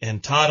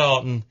 And Todd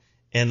Auten,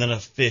 and then a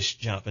fish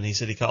jump. And he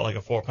said he caught like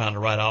a 4-pounder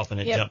right off, and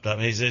it jumped up.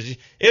 And he says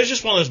it was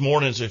just one of those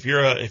mornings. If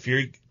you're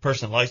a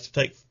person that likes to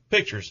take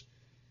pictures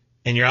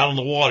and you're out on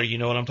the water, you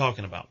know what I'm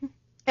talking about.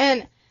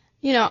 And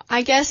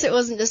I guess it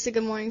wasn't just a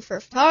good morning for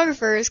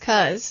photographers,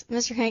 because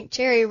Mr. Hank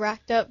Cherry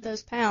racked up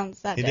those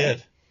pounds that day. He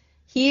did.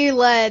 He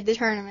led the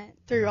tournament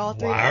through all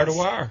 3 wire days. to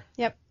wire.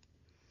 Yep.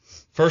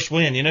 First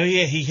win.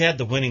 He had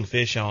the winning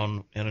fish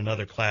on in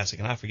another classic,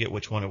 and I forget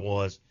which one it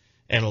was,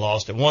 and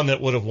lost it. One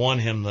that would have won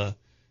him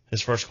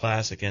his first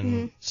classic,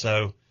 and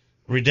so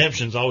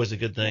redemption's always a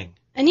good thing.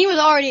 And he was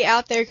already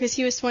out there because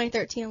he was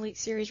 2013 Elite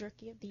Series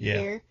Rookie of the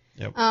Year.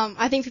 Yep.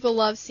 I think people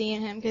love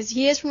seeing him because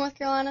he is from North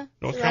Carolina.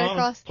 North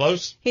Carolina,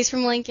 close. He's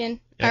from Lincolnton.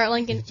 Yes,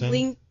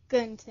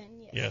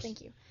 yes.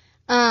 Thank you.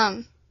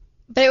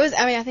 But it was,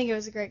 I think it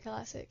was a great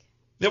classic.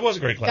 It was a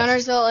great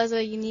classic. Gunnersville is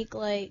a unique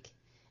lake,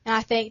 and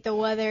I think the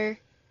weather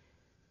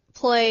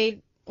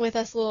played with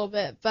us a little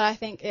bit, but I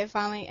think it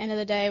finally, end of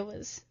the day,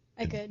 was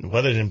a good. The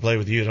weather didn't play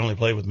with you; it only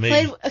played with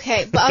me.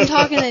 Okay, but I'm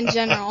talking in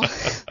general.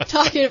 I'm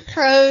talking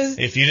pros.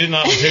 If you did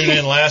not tune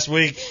in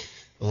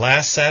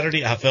last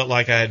Saturday, I felt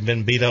like I had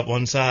been beat up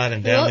one side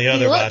and down the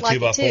other by a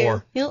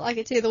 2x4. He looked like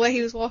it too. The way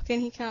he was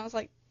walking, he kind of was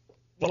like.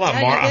 Well,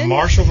 I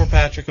marshaled for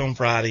Patrick on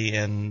Friday,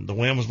 and the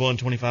wind was blowing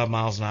 25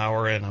 miles an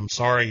hour, and I'm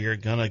sorry you're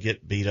gonna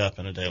get beat up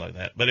in a day like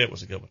that, but it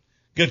was a good one.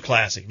 Good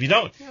classic.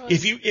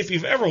 If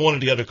you've ever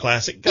wanted to go to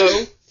classic,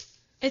 go.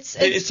 It's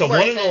a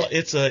one in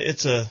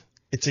a,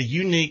 it's a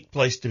unique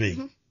place to be.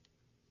 Mm-hmm.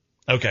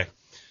 Okay.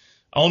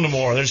 On to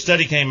more. Their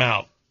study came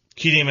out.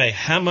 QDMA,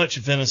 how much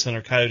venison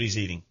are coyotes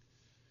eating?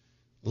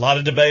 A lot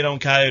of debate on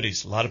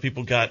coyotes. A lot of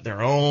people got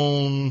their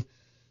own,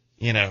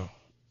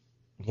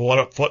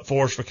 what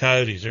force for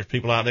coyotes. There's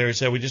people out there who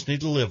say we just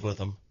need to live with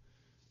them.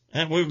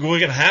 And we're going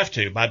to have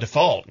to by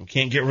default and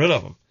can't get rid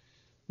of them.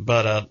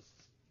 But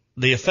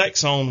the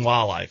effects on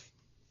wildlife.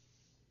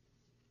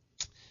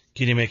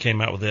 QDMA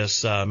came out with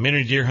this.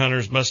 Many deer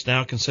hunters must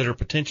now consider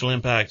potential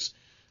impacts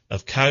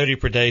of coyote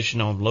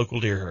predation on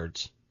local deer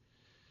herds.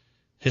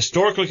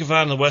 Historically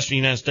confined to the western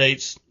United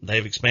States,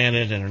 they've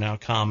expanded and are now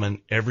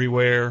common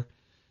everywhere.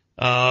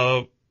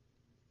 Now's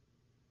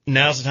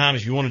the time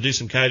if you want to do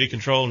some coyote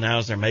control. Now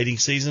is their mating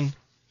season,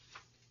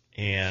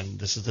 and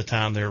this is the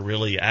time they're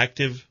really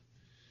active.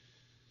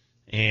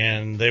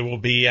 And they will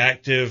be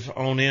active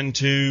on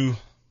into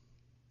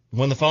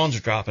when the fawns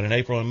are dropping in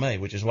April and May,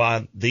 which is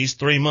why these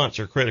 3 months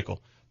are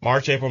critical.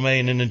 March, April, May,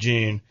 and into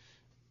June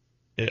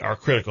are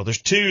critical.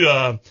 There's two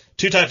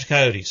types of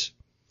coyotes.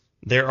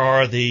 There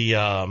are the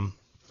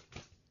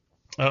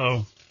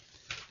gotta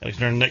turn to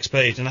the next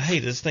page, and I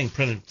hate this thing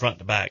printed front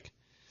to back.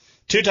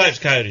 2 types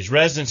of coyotes,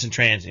 residents and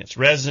transients.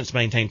 Residents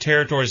maintain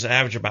territories that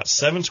average about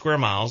 7 square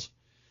miles,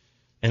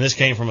 and this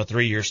came from a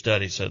 3-year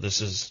study, so this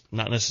is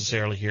not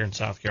necessarily here in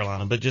South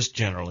Carolina, but just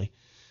generally.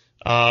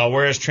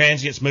 Whereas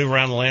transients move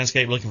around the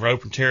landscape looking for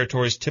open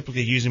territories,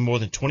 typically using more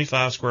than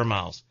 25 square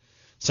miles.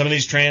 Some of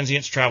these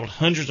transients traveled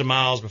hundreds of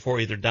miles before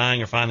either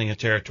dying or finding a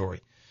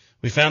territory.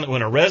 We found that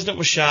when a resident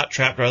was shot,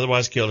 trapped, or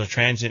otherwise killed, a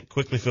transient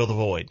quickly filled the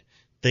void.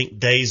 Think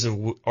days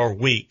or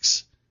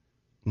weeks,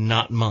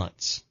 not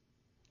months.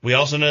 We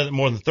also know that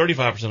more than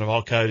 35% of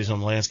all coyotes on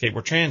the landscape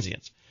were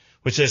transients,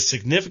 which has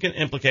significant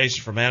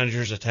implications for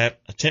managers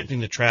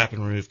attempting to trap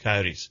and remove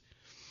coyotes.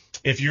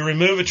 If you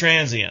remove a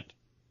transient,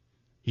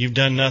 you've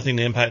done nothing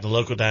to impact the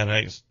local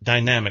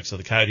dynamics of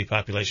the coyote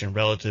population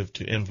relative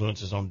to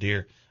influences on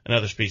deer and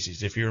other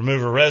species. If you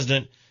remove a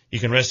resident, you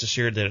can rest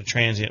assured that a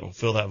transient will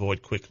fill that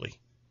void quickly.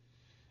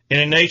 And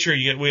in nature,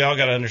 we all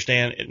got to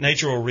understand,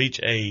 nature will reach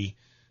a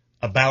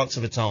balance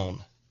of its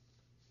own.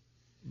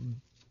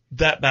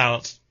 That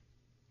balance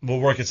will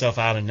work itself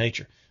out in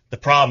nature. The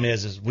problem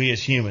is we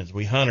as humans,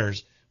 we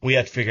hunters, we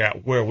have to figure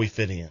out where we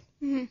fit in.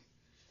 Mm-hmm.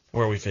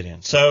 Where we fit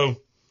in. So,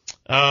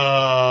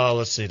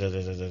 let's see. That's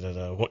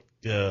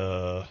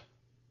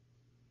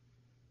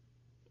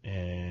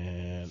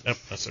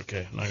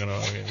okay. I'm not gonna.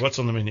 Okay. What's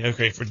on the menu?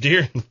 Okay, for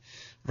deer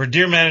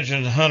managers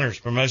and hunters,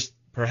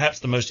 perhaps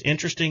the most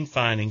interesting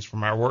findings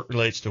from our work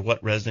relates to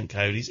what resident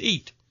coyotes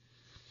eat.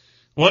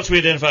 Once we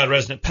identified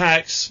resident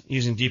packs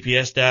using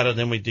GPS data,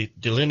 then we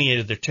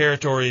delineated their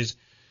territories.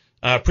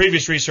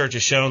 Previous research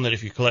has shown that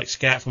if you collect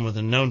scat from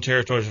within known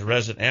territories of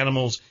resident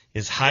animals,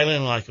 it's highly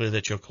unlikely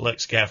that you'll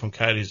collect scat from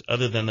coyotes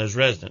other than those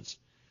residents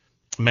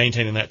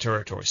maintaining that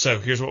territory. So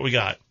here's what we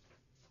got.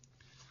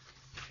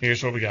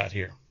 Here's what we got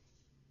here.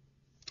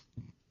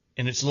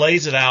 And it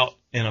lays it out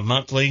in a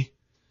monthly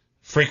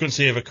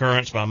frequency of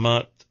occurrence by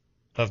month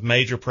of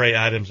major prey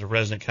items of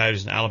resident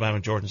coyotes in Alabama,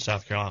 Georgia, and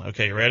South Carolina.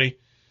 Okay, you ready?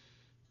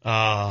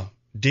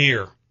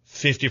 Deer,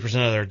 50%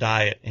 of their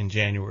diet in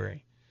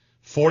January,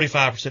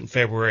 45% in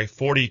February,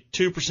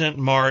 42%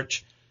 in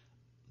March,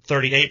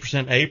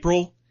 38%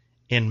 April.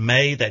 In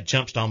May, that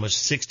jumps to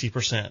almost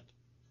 60%.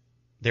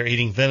 They're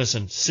eating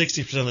venison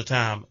 60% of the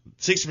time.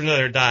 60% of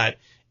their diet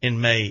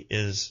in May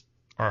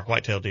are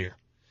white-tailed deer.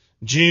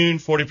 June,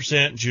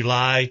 40%,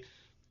 July,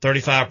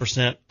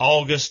 35%,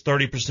 August,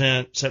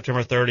 30%,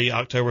 September 30,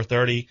 October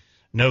 30,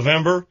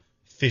 November,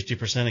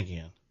 50%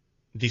 again.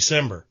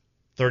 December,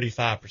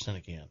 35%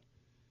 again.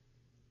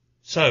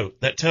 So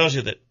that tells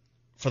you that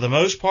for the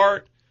most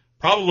part,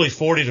 probably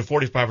 40 to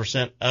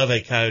 45% of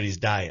a coyote's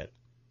diet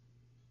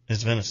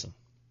is venison.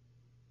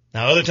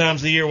 Now, other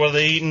times of the year, what are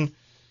they eating?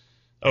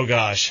 Oh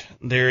gosh,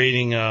 they're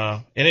eating,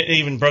 and it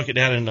even broke it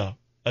down into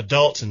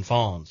adults and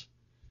fawns.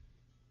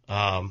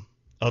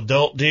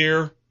 Adult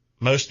deer,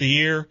 most of the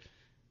year,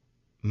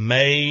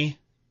 May,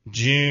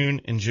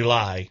 June, and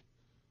July,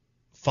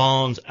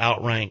 fawns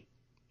outrank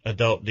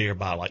adult deer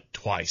by like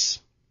twice.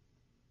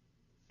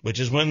 Which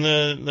is when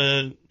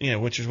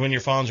which is when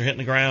your fawns are hitting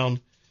the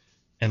ground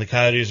and the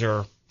coyotes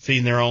are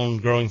feeding their own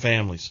growing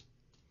families.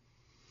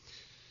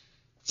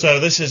 So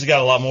this has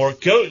got a lot more.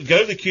 Go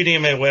to the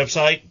QDMA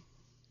website.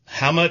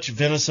 How much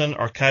venison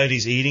are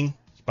coyotes eating?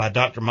 It's by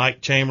Dr.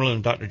 Mike Chamberlain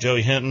and Dr.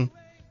 Joey Hinton.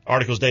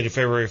 Articles dated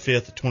February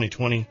 5th of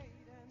 2020.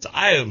 It's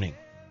eye-opening.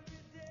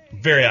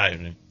 Very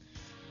eye-opening.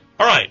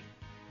 All right.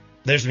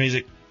 There's the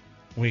music.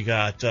 We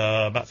got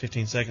about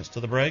 15 seconds to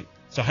the break.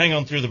 So hang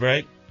on through the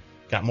break.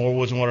 Got more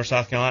Woods and Water,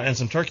 South Carolina, and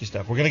some turkey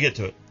stuff. We're going to get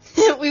to it.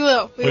 We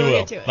will. We will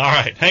get to it. All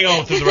right. Hang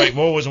on through the break.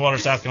 More Woods and Water,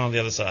 South Carolina on the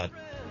other side.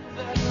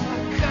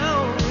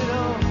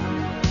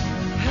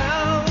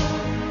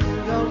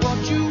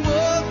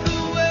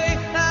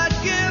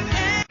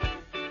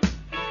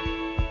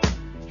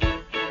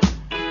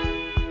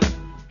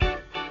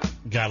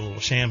 Got a little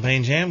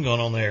champagne jam going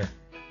on there.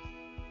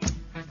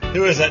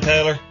 Who is that,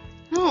 Taylor?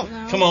 I don't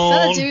know. Come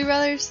on. Is that the Doobie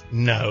Brothers?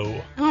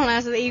 No. I don't know.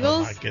 Is it the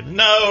Eagles? Oh my goodness.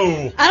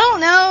 No. I don't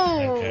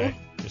know. Okay.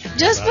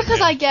 Just because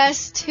I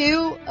guessed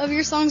 2 of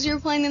your songs you were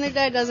playing the other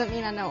day doesn't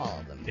mean I know all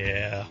of them.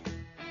 Yeah.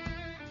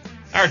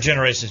 Our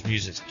generation's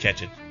music's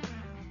catching.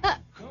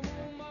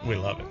 We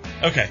love it.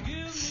 Okay.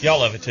 Y'all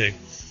love it too.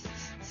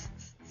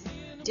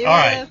 Do all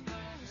right.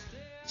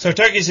 So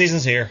turkey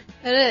season's here.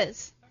 It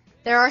is.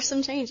 There are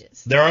some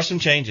changes. There are some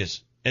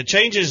changes. It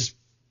changes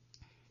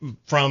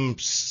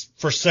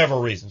for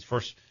several reasons.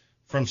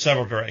 From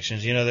several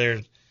directions. You know,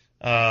 there's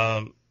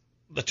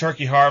the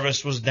turkey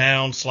harvest was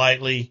down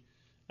slightly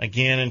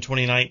again in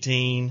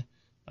 2019,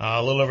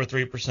 a little over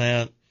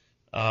 3%.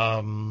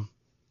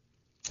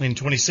 In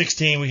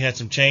 2016, we had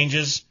some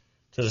changes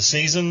to the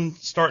season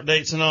start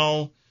dates and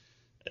all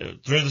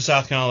through the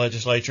South Carolina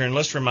legislature. And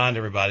let's remind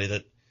everybody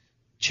that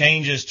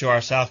changes to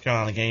our South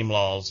Carolina game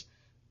laws,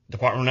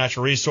 Department of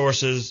Natural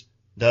Resources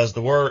does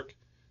the work,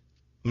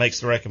 makes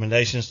the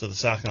recommendations to the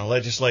South Carolina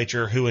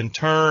legislature, who in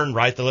turn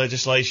write the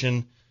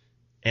legislation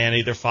and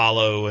either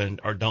follow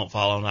or don't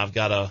follow. And I've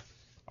got a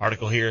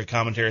article here, a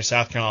commentary,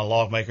 South Carolina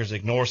lawmakers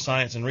ignore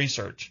science and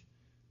research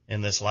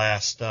in this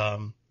last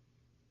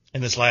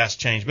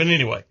change. But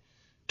anyway,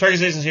 turkey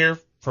season's here,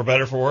 for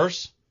better or for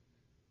worse.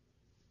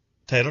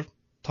 Taylor,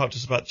 talk to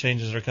us about the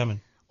changes that are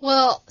coming.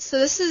 Well, so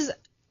this is,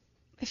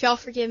 if y'all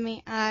forgive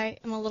me, I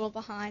am a little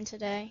behind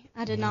today.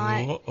 I did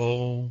not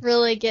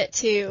really get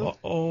to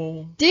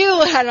do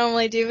what I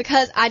normally do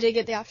because I did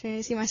get the opportunity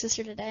to see my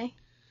sister today.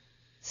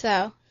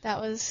 So that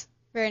was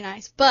very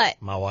nice.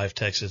 But my wife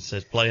texted and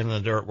said, playing in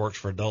the dirt works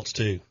for adults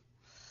too.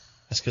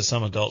 That's because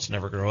some adults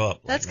never grow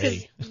up. That's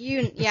because like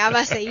I was about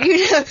to say,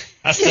 you know.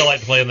 I still like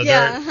to play in the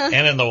dirt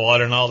and in the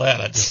water and all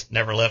that. I just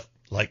never left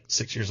like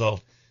 6 years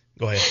old.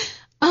 Go ahead.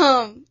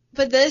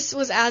 But this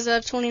was as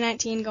of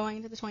 2019 going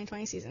into the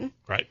 2020 season.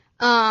 Right.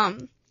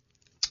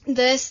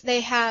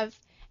 They have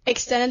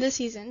extended the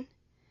season,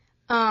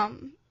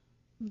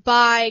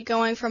 by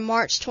going from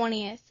March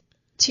 20th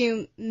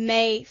to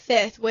May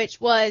 5th,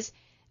 which was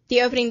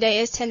the opening day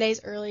is 10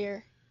 days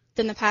earlier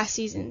than the past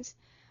seasons.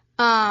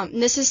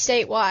 This is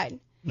statewide.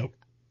 Nope.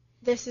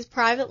 This is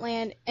private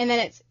land, and then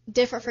it's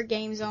different for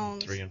game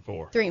zones. 3 and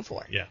 4. 3 and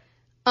 4. Yeah.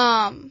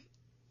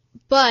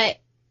 But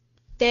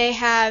they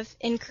have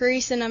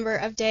increased the number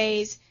of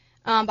days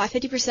by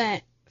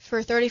 50%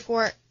 for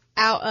 34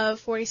 out of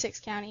 46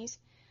 counties.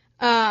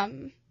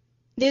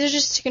 These are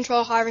just to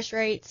control harvest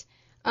rates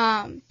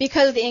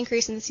because of the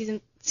increase in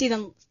the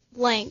season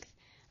length.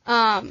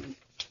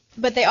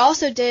 But they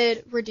also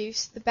did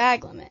reduce the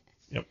bag limit.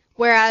 Yep.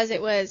 Whereas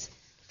it was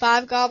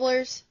 5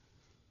 gobblers,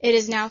 it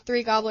is now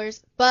 3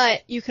 gobblers,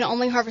 but you can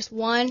only harvest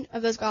one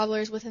of those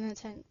gobblers within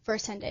the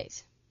first 10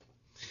 days.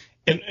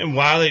 And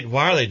why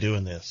are they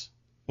doing this?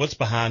 What's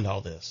behind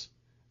all this?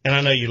 And I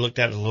know you looked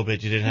at it a little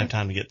bit. You didn't have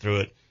time to get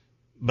through it.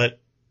 But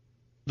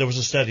there was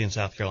a study in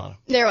South Carolina.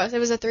 There was. It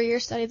was a 3-year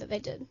study that they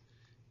did.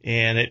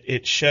 And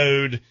it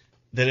showed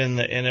that and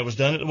it was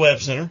done at the Webb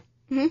Center,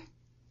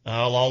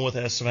 along with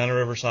the Savannah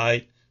River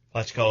site,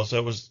 Apalachicola. So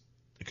it was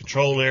a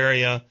controlled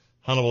area,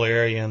 huntable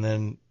area, and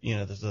then,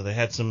 so they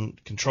had some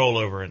control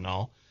over it and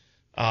all.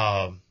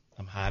 I'm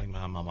hiding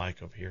behind my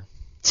mic over here.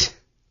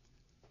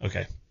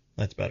 Okay,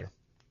 that's better.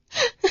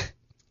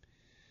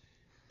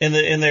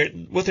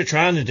 And what they're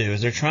trying to do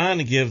is they're trying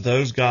to give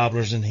those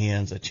gobblers and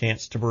hens a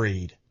chance to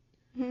breed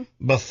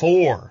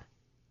before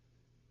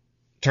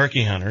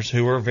turkey hunters,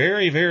 who are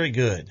very, very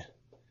good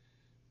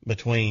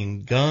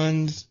between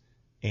guns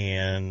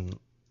and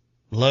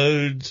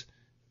loads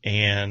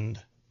and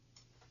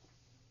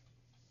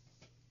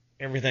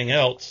everything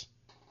else.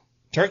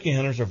 Turkey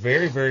hunters are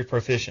very, very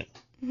proficient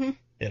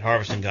at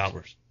harvesting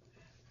gobblers.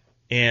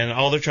 And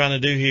all they're trying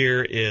to do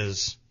here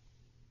is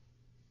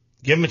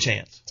give them a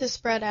chance. To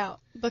spread out.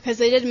 Because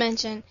they did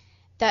mention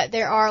that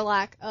there are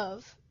lack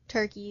of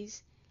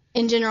turkeys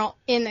in general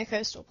in the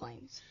coastal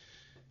plains.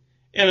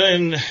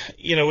 And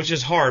which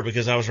is hard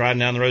because I was riding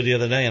down the road the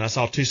other day and I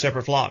saw 2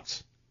 separate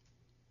flocks.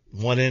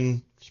 One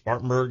in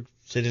Spartanburg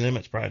city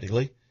limits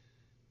practically.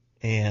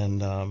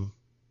 And,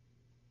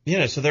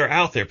 so they're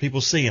out there.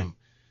 People see them.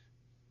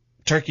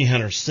 Turkey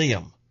hunters see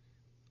them.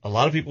 A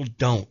lot of people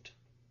don't.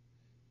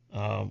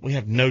 We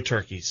have no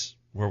turkeys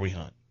where we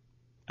hunt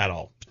at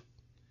all.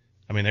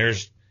 I mean,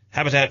 there's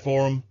habitat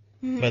for them,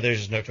 but there's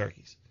just no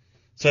turkeys.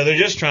 So they're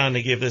just trying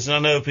to give this. And I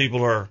know a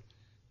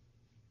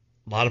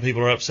lot of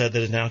people are upset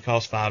that it now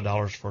costs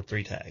 $5 for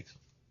 3 tags.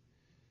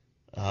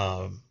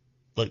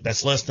 Look,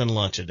 that's less than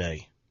lunch a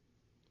day.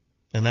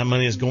 And that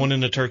money is going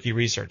into turkey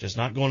research. It's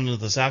not going into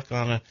the South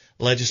Carolina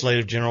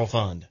Legislative General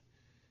Fund.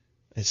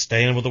 It's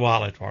staying with the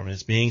Wildlife Department.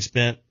 It's being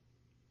spent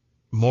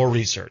more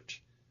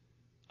research.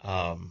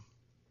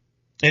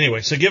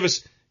 Anyway, so give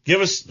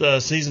us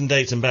the season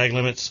dates and bag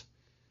limits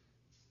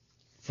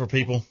for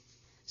people.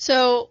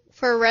 So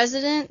for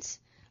residents,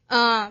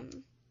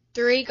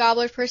 3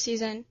 gobblers per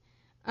season,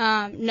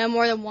 no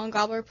more than 1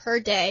 gobbler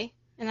per day,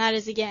 and that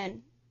is,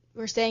 again,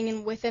 we're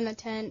staying within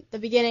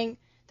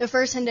the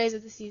first 10 days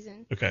of the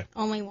season. Okay.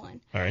 Only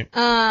 1. All right.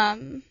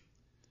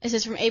 It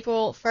says from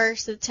April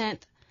 1st to the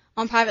 10th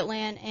on private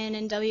land and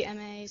in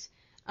WMAs,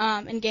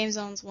 in game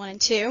zones 1 and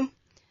 2.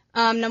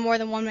 No more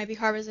than 1 may be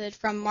harvested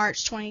from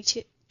March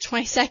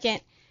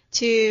 22nd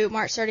to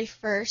March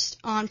 31st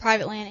on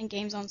private land and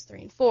game zones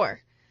 3 and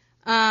 4.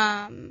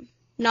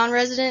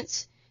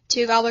 Non-residents,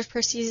 2 gobblers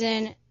per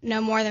season,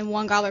 no more than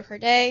 1 gobbler per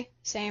day,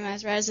 same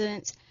as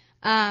residents.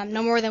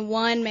 No more than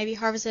 1 may be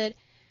harvested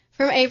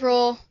from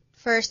April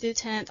 1st through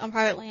 10th on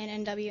private land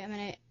and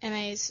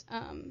WMAs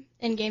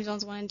in game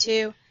zones 1 and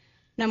 2.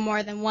 No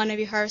more than 1 may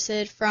be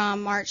harvested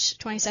from March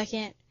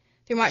 22nd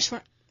through March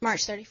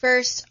March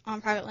 31st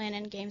on private land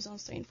in game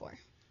zones 3 and 4.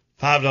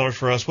 $5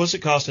 for us. What's it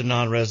cost to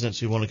non-residents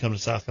who want to come to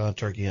South Carolina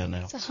Turkey Hunt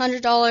now? It's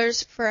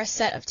 $100 for a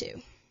set of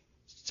 2.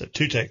 So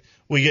 2 tags.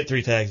 We get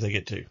 3 tags, they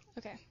get 2.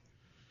 Okay.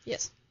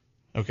 Yes.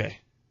 Okay.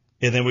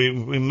 And then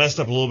we messed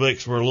up a little bit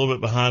because we're a little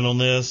bit behind on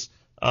this.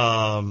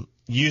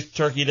 Youth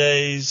Turkey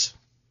Days.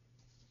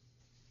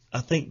 I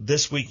think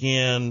this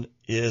weekend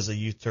is a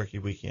Youth Turkey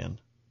weekend.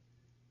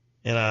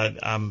 And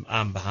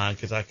I'm behind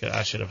because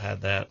I should have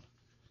had that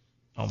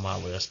on my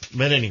list.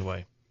 But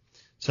anyway.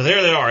 So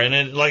there they are. And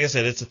then, like I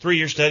said, it's a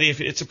 3-year study.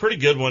 It's a pretty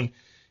good one.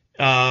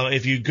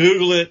 If you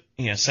Google it,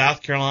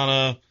 South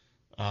Carolina,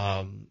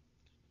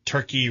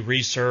 Turkey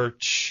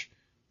Research,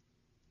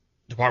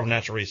 Department of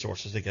Natural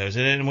Resources, it goes.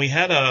 And we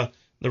had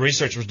the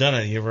research was done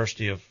at the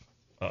University of,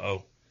 I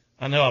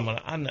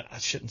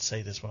shouldn't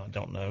say this one I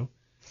don't know.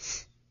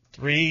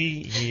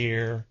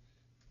 3-year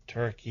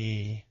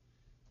turkey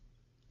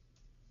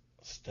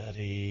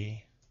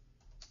study.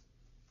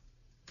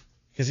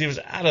 Because he was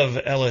out of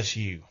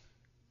LSU.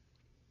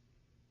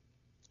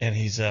 And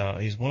he's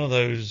one of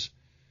those,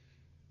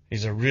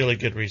 he's a really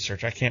good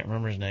researcher. I can't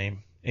remember his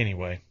name.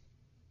 Anyway,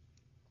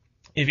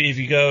 if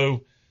you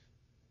go,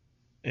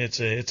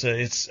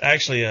 it's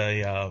actually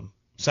a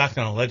South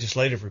Carolina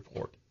legislative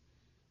report.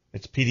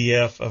 It's a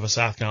PDF of a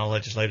South Carolina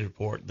legislative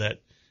report that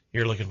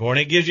you're looking for, and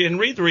it gives you, and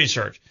read the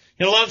research.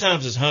 A lot of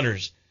times as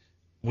hunters,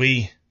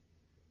 we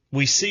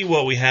see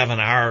what we have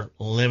in our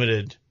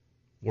limited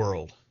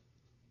world.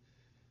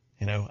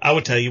 I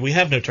would tell you we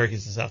have no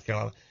turkeys in South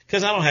Carolina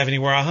because I don't have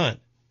anywhere I hunt.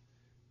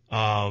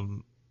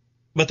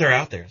 But they're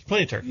out there. There's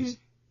plenty of turkeys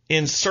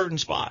in certain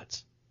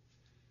spots.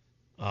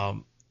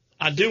 I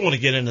do want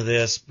to get into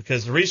this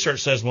because the research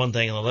says one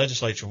thing and the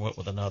legislature went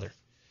with another.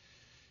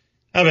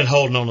 I've been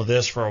holding on to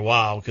this for a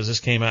while because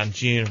this came out in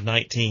June of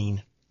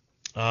 19.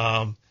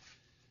 And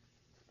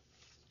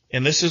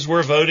this is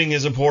where voting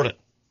is important.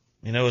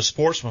 As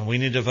sportsmen, we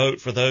need to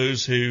vote for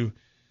those who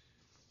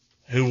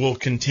will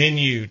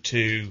continue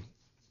to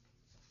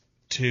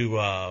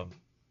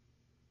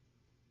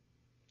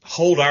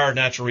hold our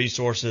natural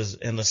resources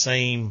in the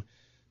same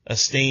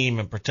esteem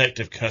and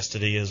protective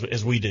custody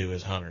as we do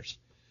as hunters.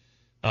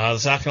 The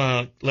South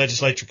Carolina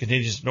legislature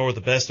continues to ignore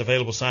the best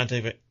available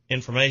scientific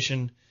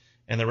information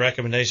and the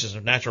recommendations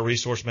of natural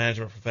resource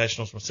management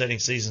professionals when setting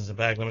seasons and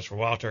bag limits for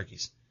wild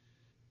turkeys.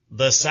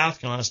 The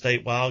South Carolina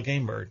state wild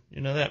game bird.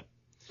 You know that?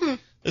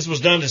 This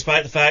was done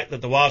despite the fact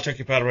that the wild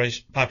turkey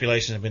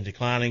population has been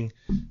declining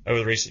over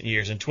the recent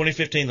years. In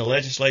 2015, the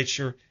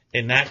legislature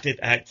enacted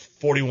Act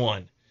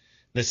 41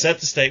 that set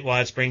the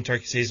statewide spring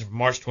turkey season from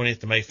March 20th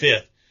to May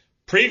 5th.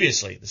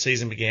 Previously, the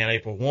season began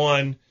April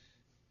 1,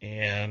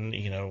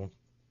 and,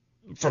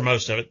 for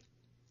most of it,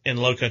 in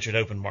Low Country it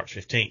opened March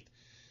 15th.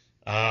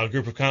 A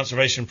group of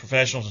conservation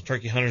professionals and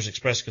turkey hunters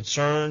expressed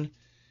concern,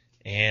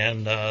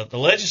 and the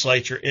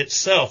legislature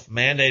itself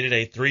mandated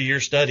a 3-year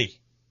study,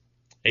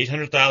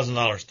 $800,000,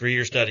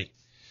 3-year study.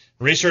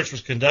 Research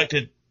was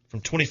conducted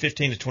from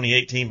 2015 to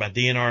 2018 by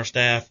DNR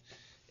staff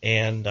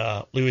and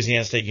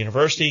Louisiana State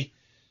University.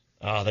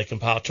 They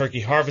compiled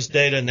turkey harvest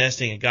data,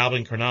 nesting and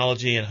gobbling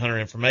chronology, and hunter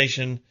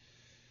information.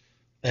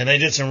 And they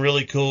did some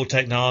really cool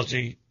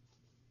technology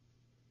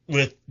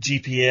with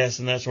GPS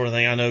and that sort of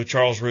thing. I know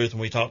Charles Ruth,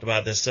 when we talked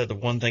about this, said the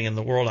one thing in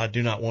the world I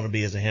do not want to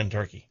be is a hen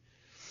turkey.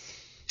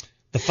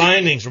 The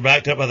findings were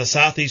backed up by the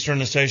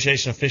Southeastern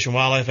Association of Fish and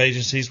Wildlife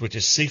Agencies, which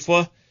is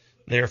SEFWA.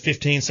 There are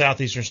 15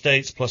 southeastern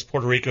states plus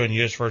Puerto Rico and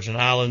U.S. Virgin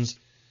Islands.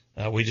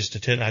 I just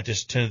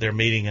attended their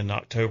meeting in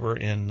October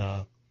in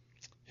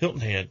Hilton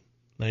Head.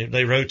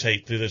 They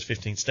rotate through those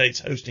 15 states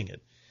hosting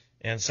it,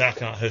 and South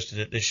Carolina hosted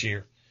it this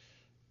year.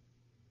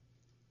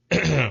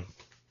 In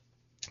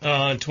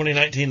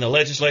 2019, the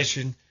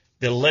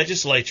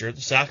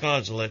South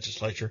Carolina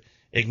legislature,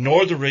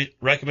 ignored the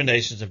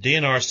recommendations of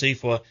DNR,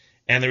 SEFWA,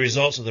 and the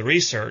results of the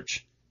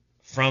research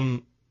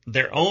from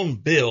their own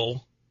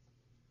bill,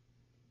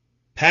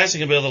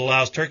 passing a bill that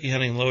allows turkey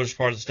hunting in the lowest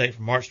part of the state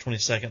from March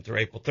 22nd through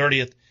April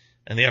 30th,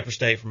 and the upper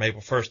state from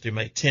April 1st through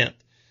May 10th.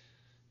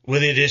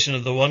 With the addition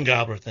of the one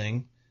gobbler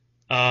thing,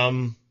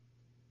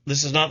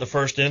 this is not the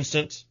first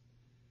instance.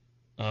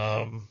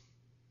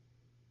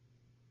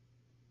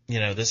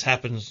 This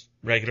happens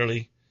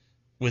regularly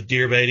with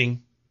deer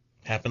baiting.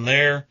 Happened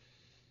there.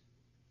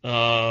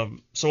 So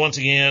once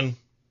again,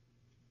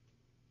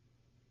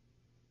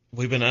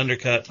 we've been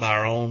undercut by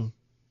our own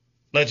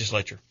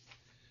legislature.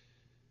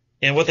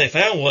 And what they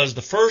found was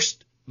the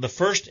first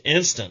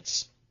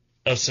instance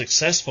of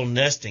successful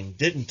nesting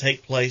didn't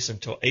take place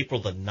until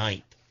April the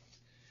 9th.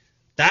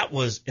 That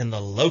was in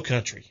the Low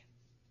Country,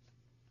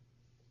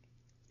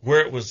 where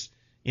it was,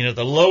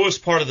 the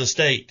lowest part of the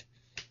state,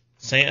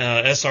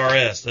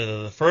 SRS,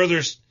 the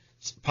furthest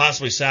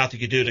possibly south you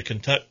could do to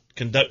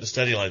conduct a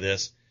study like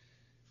this.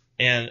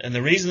 And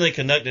the reason they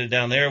conducted it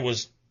down there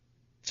was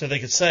so they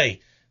could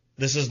say,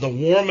 this is the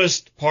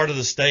warmest part of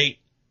the state,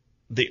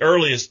 the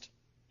earliest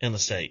in the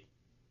state.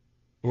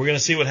 We're going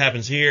to see what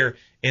happens here,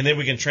 and then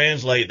we can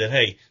translate that,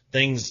 hey,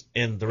 things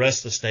in the rest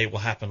of the state will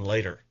happen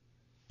later.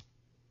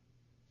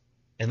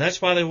 And that's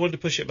why they wanted to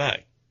push it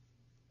back.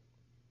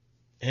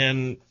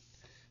 and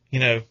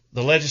the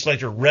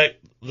legislature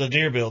wrecked the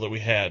deer bill that we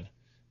had.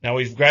 Now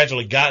we've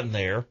gradually gotten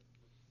there.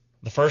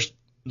 The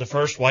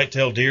first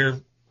white-tailed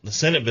deer, the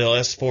Senate bill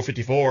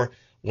S-454,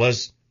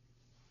 was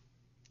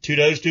 2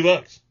 does,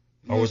 $2,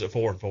 or was it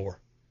 4 and 4?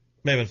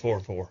 Maybe 4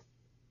 and 4.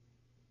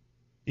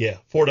 Yeah,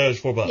 4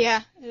 does, $4.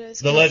 Yeah, it is.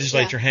 The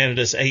legislature handed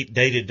us 8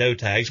 dated doe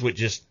tags, which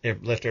just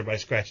left everybody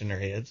scratching their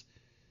heads,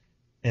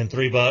 and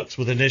 $3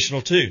 with an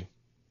additional 2.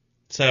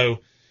 So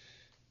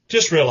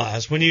just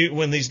realize when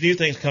these new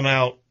things come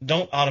out,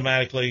 don't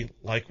automatically,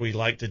 like we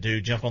like to do,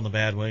 jump on the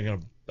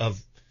bandwagon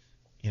of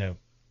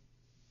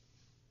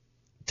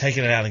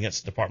taking it out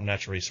against the Department of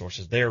Natural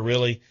Resources.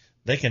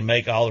 They can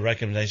make all the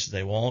recommendations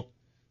they want,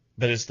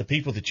 but it's the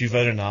people that you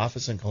voted into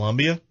office in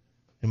Columbia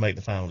who make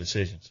the final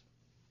decisions.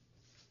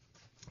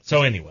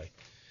 So anyway,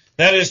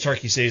 that is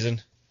turkey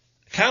season.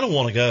 I kind of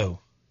want to go.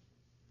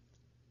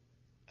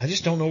 I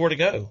just don't know where to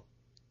go.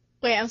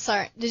 Wait, I'm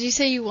sorry. Did you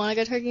say you want to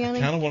go turkey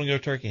hunting? I kind of want to go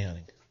turkey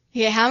hunting.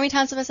 Yeah, how many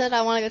times have I said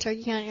I want to go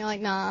turkey hunting? You're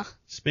like, nah.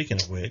 Speaking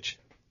of which,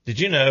 did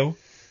you know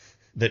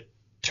that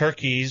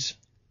turkeys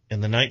in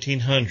the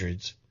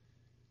 1900s,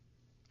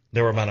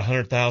 there were about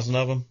 100,000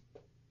 of them?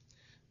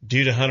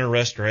 Due to hunter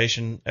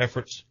restoration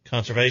efforts,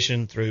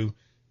 conservation through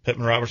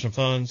Pittman Robertson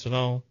funds and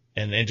all,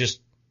 and just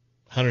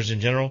hunters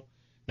in general,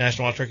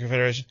 National Wild Turkey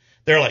Federation,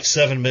 there are like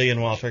 7 million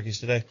wild turkeys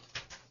today.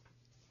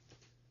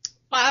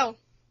 Wow.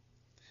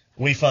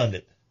 We fund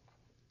it.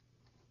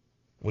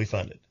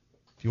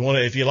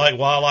 If you like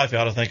wildlife, you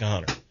ought to think a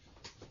hunter.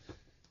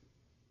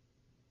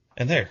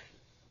 And there,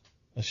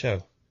 a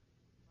show.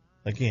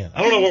 Again,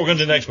 I don't know what we're going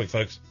to do next week,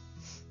 folks.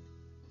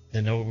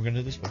 Didn't know what we're going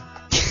to do this week.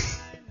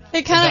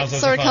 It kind of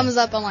sort of comes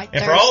up on And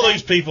Thursday. for all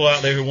those people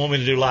out there who want me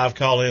to do live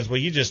call-ins, well,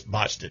 you just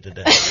botched it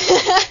today.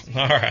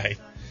 All right.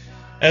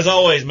 As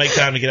always, make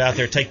time to get out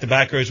there. Take the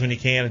back roads when you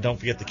can, and don't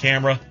forget the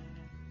camera.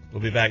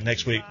 We'll be back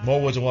next week. More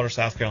Woods and Water,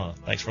 South Carolina.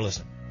 Thanks for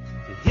listening.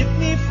 Hit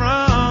me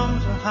from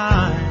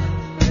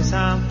behind, 'cause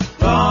I'm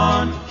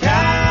gone.